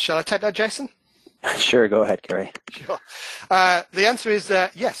 Shall I take that, Jason? Sure, go ahead, Gary. Sure. The answer is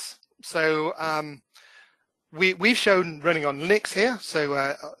yes. So we've shown running on Linux here,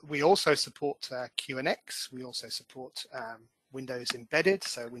 so we also support QNX. We also support Windows Embedded,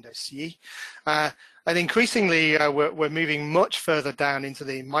 so Windows CE. And increasingly, we're moving much further down into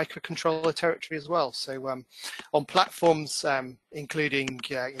the microcontroller territory as well. So on platforms including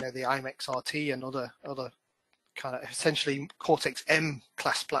the i.MX RT and other kind of essentially Cortex-M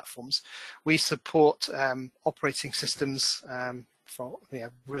class platforms, we support operating systems for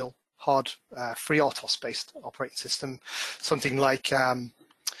real hard FreeRTOS based operating system, something like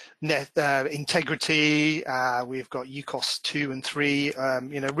Integrity. We've got UCOS 2 and 3,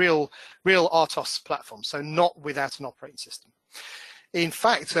 real RTOS platforms, so not without an operating system. In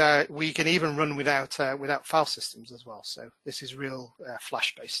fact, we can even run without file systems as well. So this is real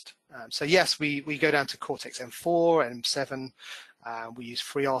flash based. So yes, we go down to Cortex M4, M7. We use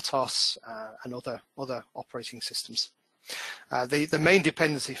FreeRTOS and other operating systems. The main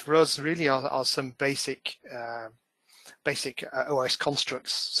dependency for us really are some basic OS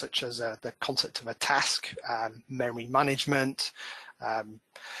constructs, such as the concept of a task, memory management,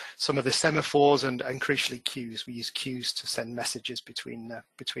 some of the semaphores, and crucially queues. We use queues to send messages between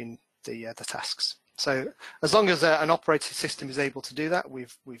the tasks. So as long as an operating system is able to do that,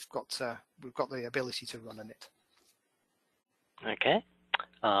 we've got the ability to run on it. Okay.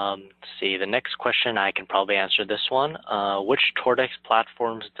 Let's see, the next question, I can probably answer this one. Which Toradex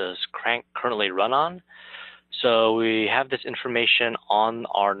platforms does Crank currently run on? So we have this information on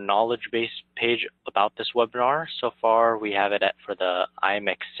our knowledge base page about this webinar. So far, we have it for the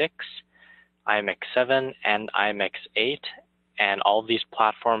i.MX 6, i.MX 7, and i.MX 8. And all of these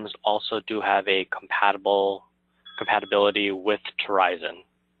platforms also do have a compatibility with Torizon.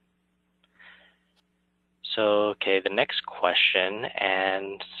 So, okay, the next question,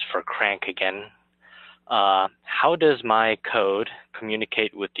 and for Crank again. How does my code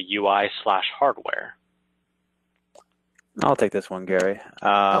communicate with the UI/hardware? I'll take this one, Gary.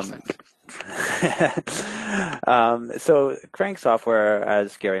 So Crank software,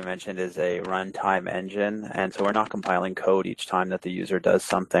 as Gary mentioned, is a runtime engine, and so we're not compiling code each time that the user does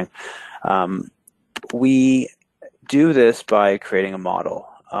something. We do this by creating a model.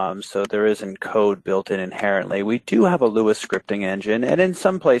 So there isn't code built in inherently. We do have a Lewis scripting engine, and in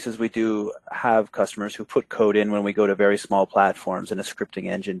some places we do have customers who put code in when we go to very small platforms and a scripting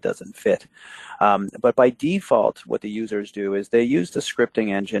engine doesn't fit. But by default, what the users do is they use the scripting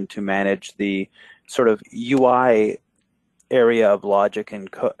engine to manage the sort of UI area of logic and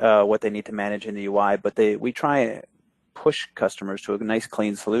what they need to manage in the UI, but we try and push customers to a nice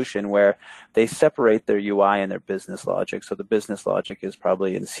clean solution where they separate their UI and their business logic. So the business logic is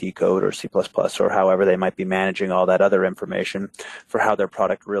probably in C code or C++ or however they might be managing all that other information for how their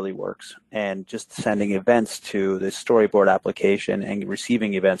product really works, and just sending events to the storyboard application and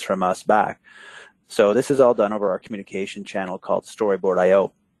receiving events from us back. So this is all done over our communication channel called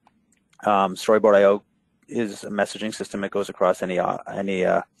Storyboard.io. Storyboard.io is a messaging system that goes across any of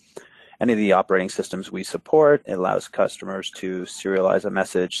the operating systems we support. It allows customers to serialize a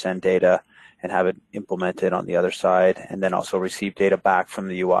message, send data, and have it implemented on the other side, and then also receive data back from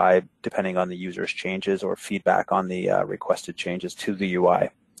the UI depending on the user's changes or feedback on the requested changes to the UI.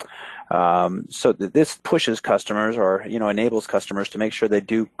 So this pushes customers, or enables customers to make sure they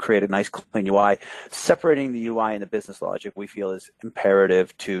do create a nice clean UI. Separating the UI and the business logic, we feel, is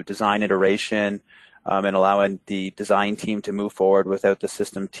imperative to design iteration, and allowing the design team to move forward without the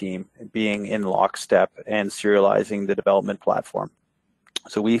system team being in lockstep and serializing the development platform.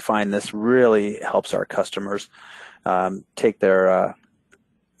 So we find this really helps our customers take their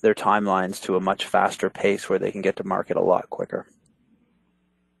timelines to a much faster pace where they can get to market a lot quicker.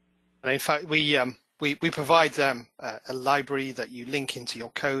 And in fact, we provide a library that you link into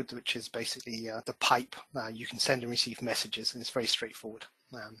your code, which is basically the pipe. You can send and receive messages, and it's very straightforward.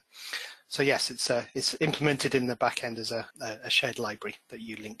 So yes, it's implemented in the back end as a shared library that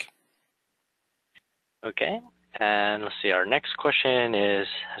you link. Okay, and let's see, our next question has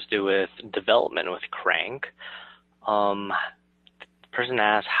to do with development with Crank. The person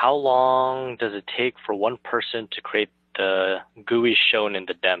asks, how long does it take for one person to create the GUI shown in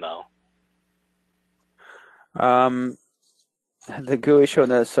the demo? The GUI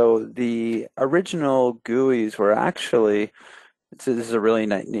shown, so the original GUIs were actually, this is a really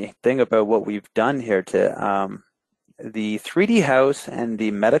neat thing about what we've done here. The 3D house and the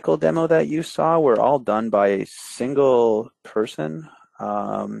medical demo that you saw were all done by a single person.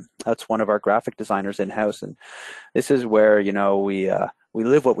 That's one of our graphic designers in-house, and this is where we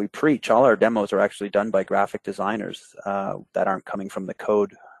live what we preach. All our demos are actually done by graphic designers that aren't coming from the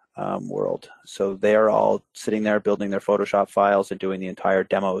code world. So they're all sitting there building their Photoshop files and doing the entire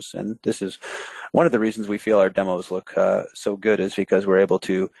demos. And this is one of the reasons we feel our demos look so good, is because we're able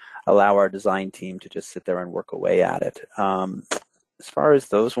to allow our design team to just sit there and work away at it. As far as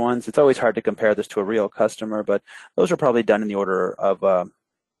those ones, it's always hard to compare this to a real customer, but those are probably done in the order of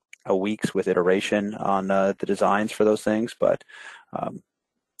a weeks with iteration on the designs for those things. But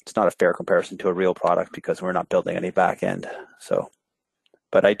it's not a fair comparison to a real product because we're not building any back end.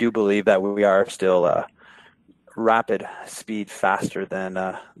 But I do believe that we are still rapid speed faster than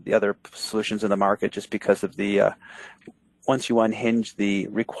the other solutions in the market, just because of the once you unhinge the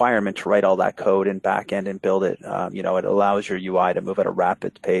requirement to write all that code in back end and build it, it allows your UI to move at a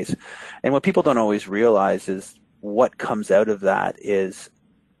rapid pace. And what people don't always realize is what comes out of that is,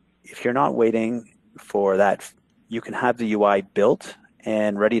 if you're not waiting for that, you can have the UI built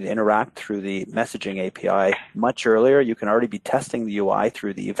and ready to interact through the messaging API much earlier. You can already be testing the UI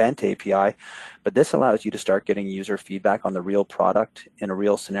through the event API, but this allows you to start getting user feedback on the real product in a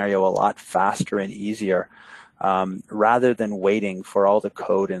real scenario a lot faster and easier, rather than waiting for all the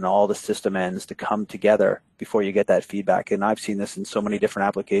code and all the system ends to come together before you get that feedback. And I've seen this in so many different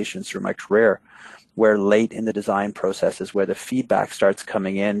applications through my career, where late in the design process is where the feedback starts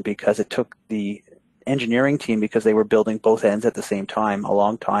coming in, because it took the engineering team, because they were building both ends at the same time, a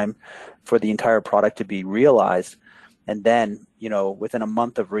long time for the entire product to be realized. And then, within a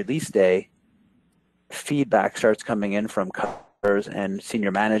month of release day, feedback starts coming in from customers and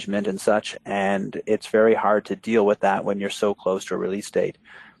senior management and such, and it's very hard to deal with that when you're so close to a release date.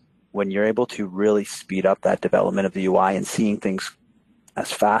 When you're able to really speed up that development of the UI and seeing things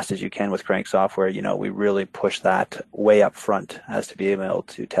as fast as you can with Crank software, we really push that way up front as to be able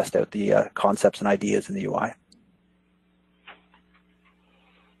to test out the concepts and ideas in the UI.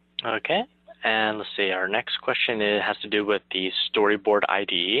 Okay, and let's see, our next question has to do with the Storyboard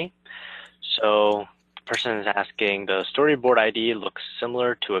IDE. So the person is asking, the Storyboard IDE looks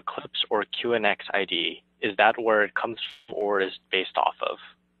similar to Eclipse or QNX IDE. Is that where it comes from or is based off of?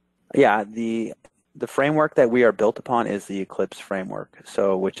 Yeah, the framework that we are built upon is the Eclipse framework,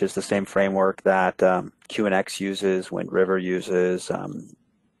 which is the same framework that QNX uses, Wind River uses,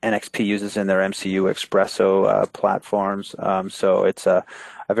 NXP uses in their MCU Espresso platforms. So it's a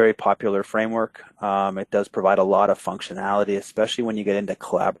very popular framework. It does provide a lot of functionality, especially when you get into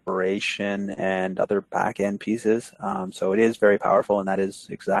collaboration and other back-end pieces. So it is very powerful, and that is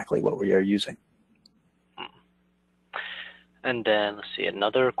exactly what we are using. And then, let's see,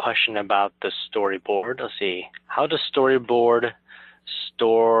 another question about the Storyboard. Let's see, how does Storyboard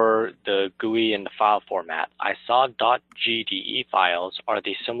store the GUI in the file format? I saw .gde files. Are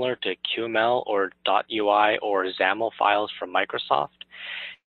they similar to QML or .ui or XAML files from Microsoft?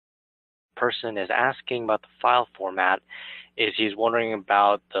 Person is asking about the file format. He's wondering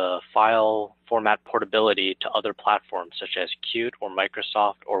about the file format portability to other platforms such as Qt or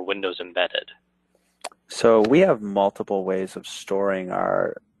Microsoft or Windows Embedded. So we have multiple ways of storing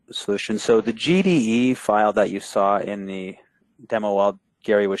our solution. So the GDE file that you saw in the demo while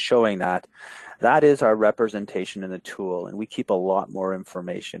Gary was showing that is our representation in the tool, and we keep a lot more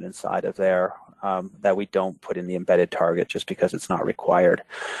information inside of there that we don't put in the embedded target just because it's not required.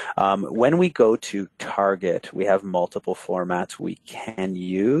 When we go to target, we have multiple formats we can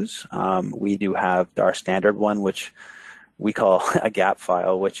use. We do have our standard one, which we call a GAP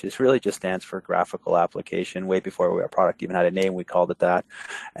file, which is really just stands for graphical application. Way before our product even had a name, we called it that.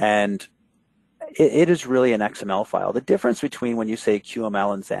 And it is really an XML file. The difference between when you say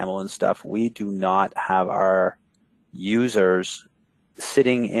QML and XAML and stuff, we do not have our users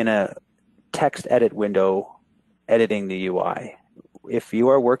sitting in a text edit window editing the UI. If you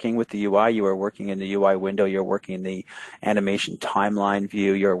are working with the UI, you are working in the UI window, you're working in the animation timeline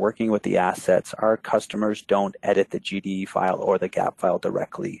view, you're working with the assets. Our customers don't edit the GDE file or the GAP file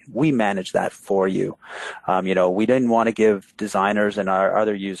directly. We manage that for you. We didn't want to give designers and our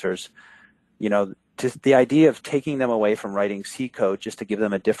other users, just the idea of taking them away from writing C code just to give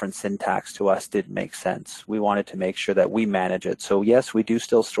them a different syntax to us didn't make sense. We wanted to make sure that we manage it. So yes, we do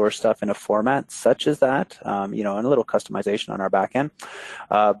still store stuff in a format such as that, and a little customization on our back end,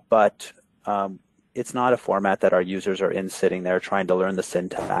 but it's not a format that our users are in sitting there trying to learn the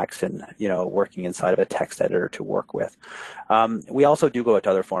syntax and working inside of a text editor to work with. We also do go to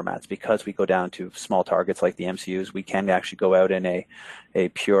other formats because we go down to small targets like the MCUs. We can actually go out in a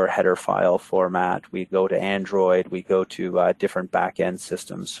pure header file format. We go to Android. We go to different back-end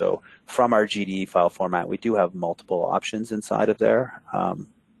systems. So from our GDE file format, we do have multiple options inside of there,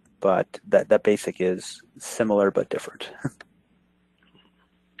 but that basic is similar but different.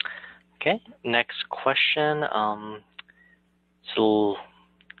 Okay, next question. So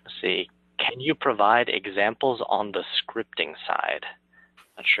let's see. Can you provide examples on the scripting side?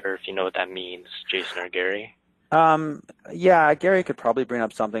 Not sure if you know what that means, Jason or Gary. Yeah, Gary could probably bring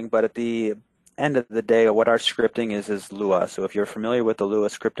up something, but at the end of the day, what our scripting is Lua. So if you're familiar with the Lua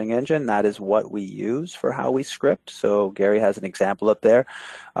scripting engine, that is what we use for how we script. So Gary has an example up there.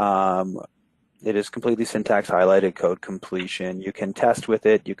 It is completely syntax highlighted, code completion. You can test with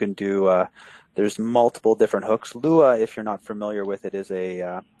it. You can do, there's multiple different hooks. Lua, if you're not familiar with it, is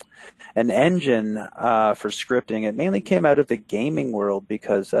an engine for scripting. It mainly came out of the gaming world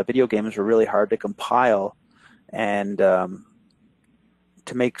because video games were really hard to compile and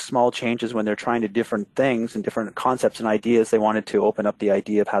to make small changes when they're trying to different things and different concepts and ideas. They wanted to open up the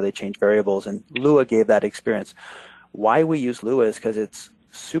idea of how they change variables, and Lua gave that experience. Why we use Lua is because it's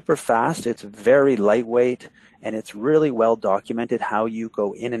super fast, it's very lightweight, and it's really well documented how you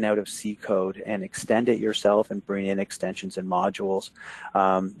go in and out of C code and extend it yourself and bring in extensions and modules.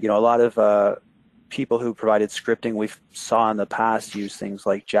 You know, a lot of people who provided scripting we saw in the past use things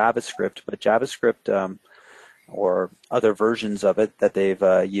like JavaScript, but JavaScript or other versions of it that they've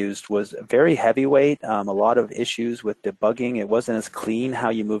used was very heavyweight, a lot of issues with debugging. It wasn't as clean how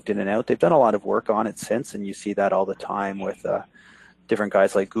you moved in and out. They've done a lot of work on it since, and you see that all the time with different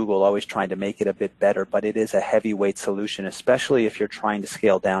guys like Google always trying to make it a bit better, but it is a heavyweight solution, especially if you're trying to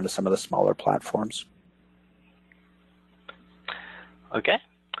scale down to some of the smaller platforms. Okay,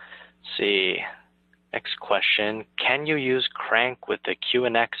 let's see. Next question, can you use Crank with the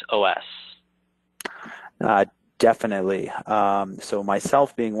QNX OS? Definitely. So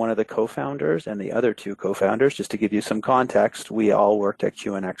myself being one of the co-founders and the other two co-founders, just to give you some context, we all worked at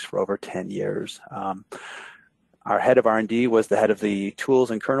QNX for over 10 years. Our head of R&D was the head of the tools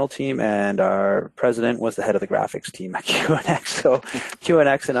and kernel team, and our president was the head of the graphics team at QNX. So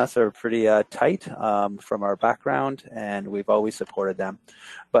QNX and us are pretty tight from our background, and we've always supported them.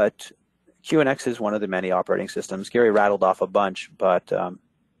 But QNX is one of the many operating systems. Gary rattled off a bunch, but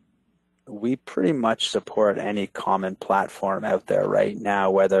we pretty much support any common platform out there right now,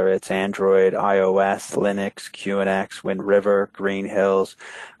 whether it's Android, iOS, Linux, QNX, Wind River, Green Hills,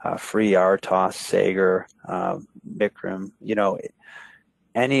 FreeRTOS, Sager, Bikram, you know,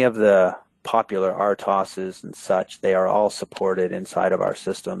 any of the popular RTOSs and such, they are all supported inside of our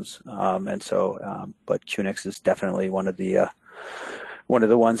systems. But QNX is definitely one of the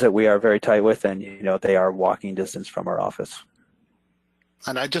ones that we are very tight with, and you know, they are walking distance from our office.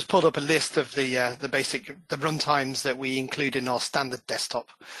 And I just pulled up a list of the runtimes that we include in our standard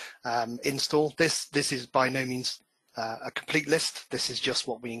desktop install. This is by no means a complete list. This is just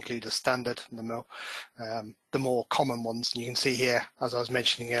what we include as standard, the more common ones. And you can see here, as I was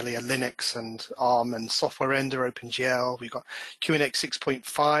mentioning earlier, Linux and ARM and Software Render, OpenGL. We've got QNX 6.5,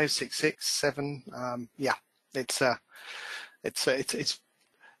 6.6, 7. Yeah, it's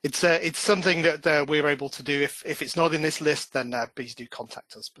something that we're able to do. If it's not in this list, then please do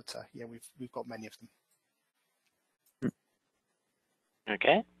contact us. But yeah, we've got many of them.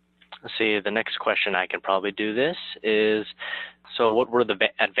 Okay. Let's see. The next question, I can probably do this, is so what were the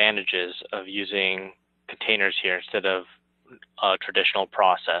advantages of using containers here instead of a traditional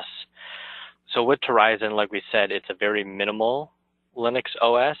process? So with Torizon, like we said, it's a very minimal Linux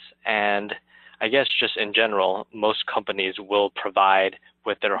OS, and I guess just in general, most companies will provide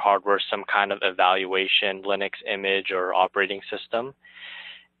with their hardware some kind of evaluation Linux image or operating system.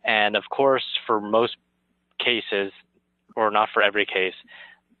 And of course, for most cases, or not for every case,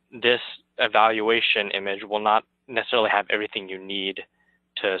 this evaluation image will not necessarily have everything you need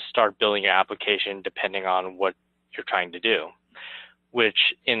to start building your application depending on what you're trying to do,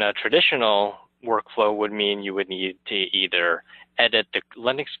 which in a traditional workflow would mean you would need to either edit the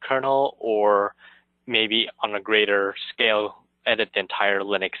Linux kernel or maybe on a greater scale edit the entire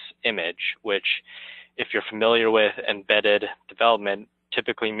Linux image, which if you're familiar with embedded development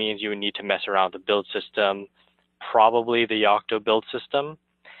typically means you would need to mess around with the build system, probably the Yocto build system.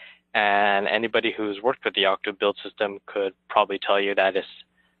 And anybody who's worked with the Yocto build system could probably tell you that it's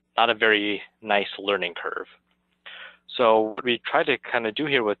not a very nice learning curve. So what we try to kind of do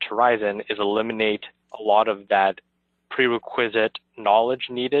here with Torizon is eliminate a lot of that prerequisite knowledge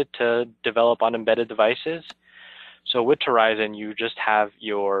needed to develop on embedded devices. So with Torizon, you just have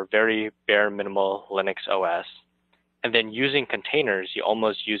your very bare minimal Linux OS. And then using containers, you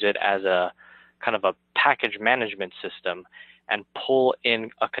almost use it as a kind of a package management system and pull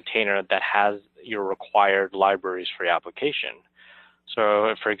in a container that has your required libraries for your application.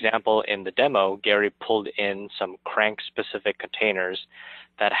 So for example, in the demo, Gary pulled in some Crank specific containers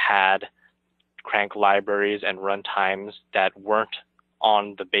that had Crank libraries and runtimes that weren't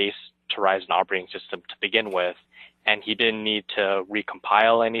on the base Torizon operating system to begin with. And he didn't need to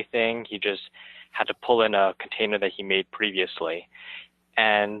recompile anything. He just had to pull in a container that he made previously.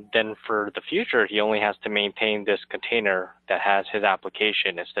 And then for the future, he only has to maintain this container that has his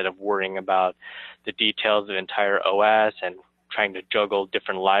application instead of worrying about the details of the entire OS and trying to juggle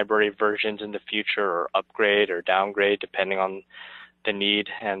different library versions in the future or upgrade or downgrade depending on the need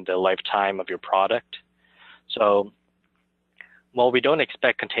and the lifetime of your product. So while we don't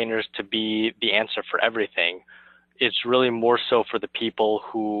expect containers to be the answer for everything, it's really more so for the people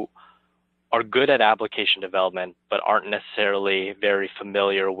who are good at application development but aren't necessarily very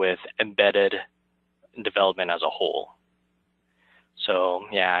familiar with embedded development as a whole. So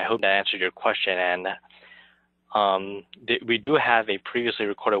yeah, I hope that answered your question. And we do have a previously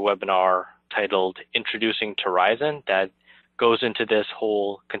recorded webinar titled Introducing Torizon that goes into this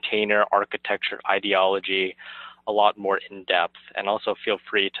whole container architecture ideology a lot more in depth. And also feel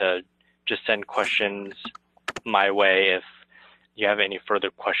free to just send questions my way if you have any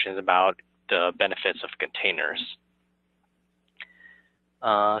further questions about the benefits of containers.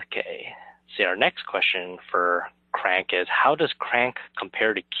 Okay, see, our next question for Crank is, how does Crank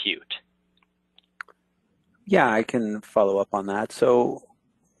compare to Qt? Yeah, I can follow up on that. So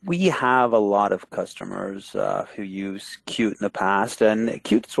we have a lot of customers who use Qt in the past, and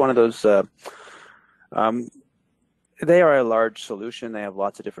Qt is one of those, they are a large solution. They have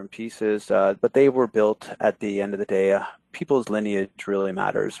lots of different pieces, but they were built at the end of the day. People's lineage really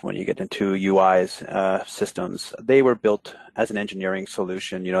matters when you get into UIs systems. They were built as an engineering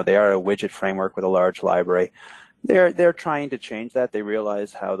solution. You know, they are a widget framework with a large library. They're trying to change that. They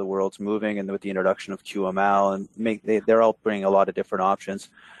realize how the world's moving, and with the introduction of QML, and they're all bringing a lot of different options.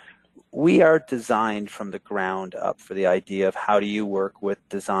 We are designed from the ground up for the idea of how do you work with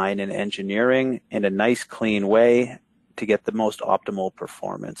design and engineering in a nice, clean way to get the most optimal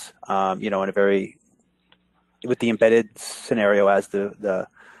performance. You know, in a very, with the embedded scenario as the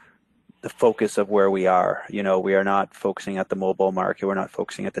focus of where we are. You know, we are not focusing at the mobile market. We're not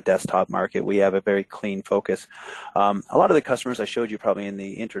focusing at the desktop market. We have a very clean focus. A lot of the customers I showed you probably in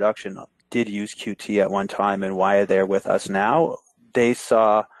the introduction did use Qt at one time, and why they're with us now. They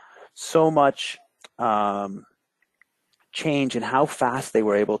saw so much change in how fast they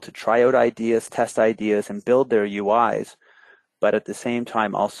were able to try out ideas, test ideas, and build their UIs, but at the same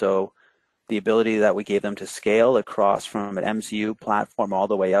time also the ability that we gave them to scale across from an MCU platform all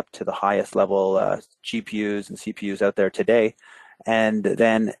the way up to the highest level GPUs and CPUs out there today, and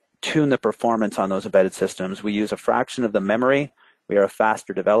then tune the performance on those embedded systems. We use a fraction of the memory. We are a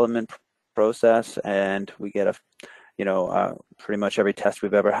faster development process, and we get a, you know, pretty much every test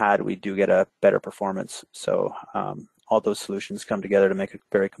we've ever had, we do get a better performance. So all those solutions come together to make a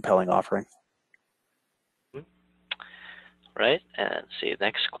very compelling offering. Right, and see,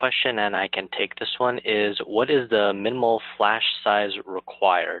 next question, and I can take this one, is what is the minimal flash size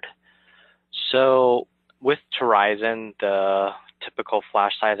required? So with Torizon, the typical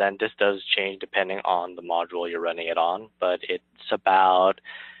flash size, and this does change depending on the module you're running it on, but it's about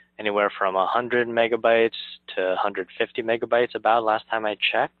anywhere from 100 megabytes to 150 megabytes about last time I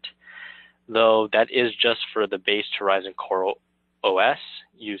checked. Though that is just for the base Torizon Core OS,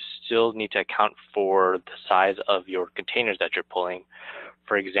 you still need to account for the size of your containers that you're pulling.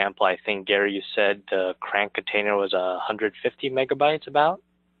 For example, I think, Gary, you said the Crank container was 150 megabytes about?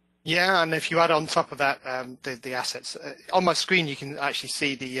 Yeah, and if you add on top of that the assets, on my screen you can actually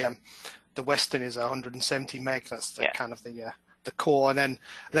see the Western is 170 meg. That's the kind of the core, and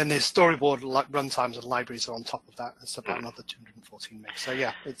then there's storyboard runtimes and libraries are on top of that. It's about another 214 meg. So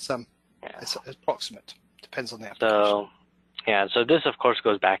yeah, it's approximate. Depends on the application. So this of course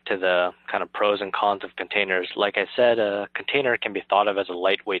goes back to the kind of pros and cons of containers. Like I said, a container can be thought of as a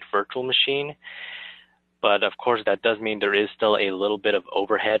lightweight virtual machine, but of course that does mean there is still a little bit of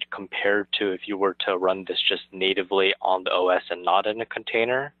overhead compared to if you were to run this just natively on the OS and not in a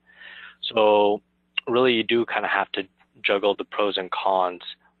container. So really you do kind of have to juggle the pros and cons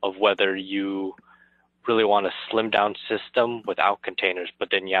of whether you really want a slimmed down system without containers, but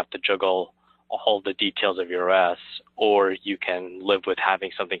then you have to juggle all the details of your OS, or you can live with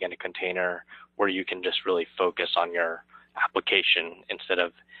having something in a container where you can just really focus on your application instead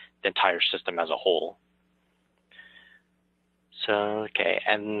of the entire system as a whole. So, okay,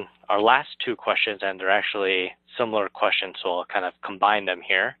 and our last two questions, and they're actually similar questions, so I'll kind of combine them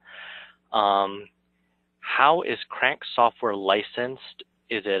here. How is Crank software licensed?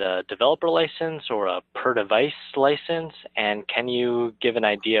 Is it a developer license or a per device license? And can you give an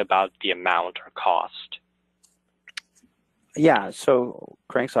idea about the amount or cost? Yeah, so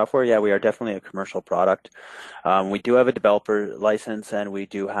Crank software, yeah, we are definitely a commercial product. We do have a developer license, and we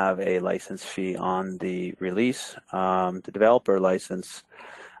do have a license fee on the release. The developer license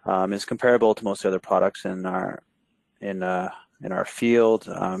is comparable to most other products in our field.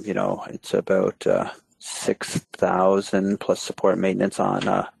 You know, it's about $6,000 plus support and maintenance on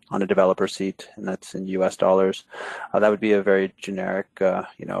a developer seat, and that's in US dollars. That would be a very generic,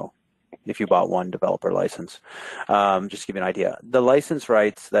 you know, if you bought one developer license. Just to give you an idea. The license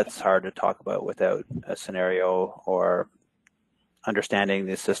rights, that's hard to talk about without a scenario or understanding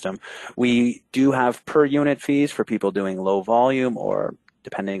the system. We do have per unit fees for people doing low volume, or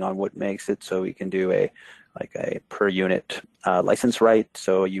depending on what makes it, so we can do a like a per unit license right,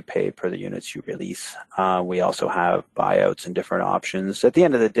 so you pay per the units you release. We also have buyouts and different options. At the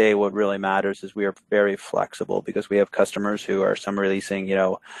end of the day, what really matters is we are very flexible, because we have customers who are some releasing,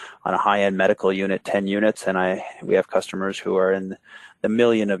 on a high-end medical unit, 10 units, and we have customers who are in the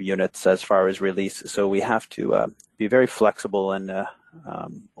million of units as far as release. So we have to be very flexible and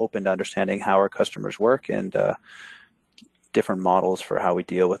open to understanding how our customers work, and different models for how we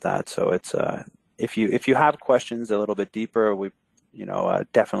deal with that. So it's if you have questions a little bit deeper, we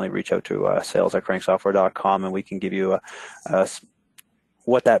definitely reach out to sales@cranksoftware.com, and we can give you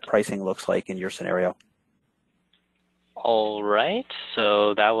what that pricing looks like in your scenario. All right,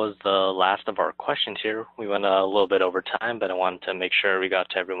 so that was the last of our questions here. We went a little bit over time, but I wanted to make sure we got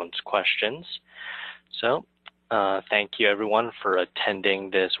to everyone's questions. So thank you everyone for attending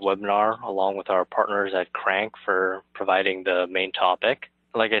this webinar, along with our partners at Crank for providing the main topic.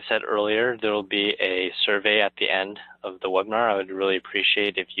 Like I said earlier, there will be a survey at the end of the webinar. I would really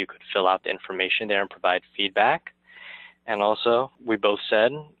appreciate if you could fill out the information there and provide feedback. And also, we both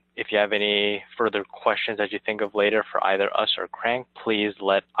said, if you have any further questions that you think of later for either us or Crank, please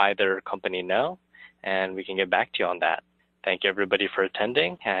let either company know, and we can get back to you on that. Thank you everybody for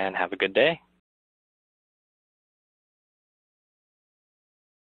attending, and have a good day.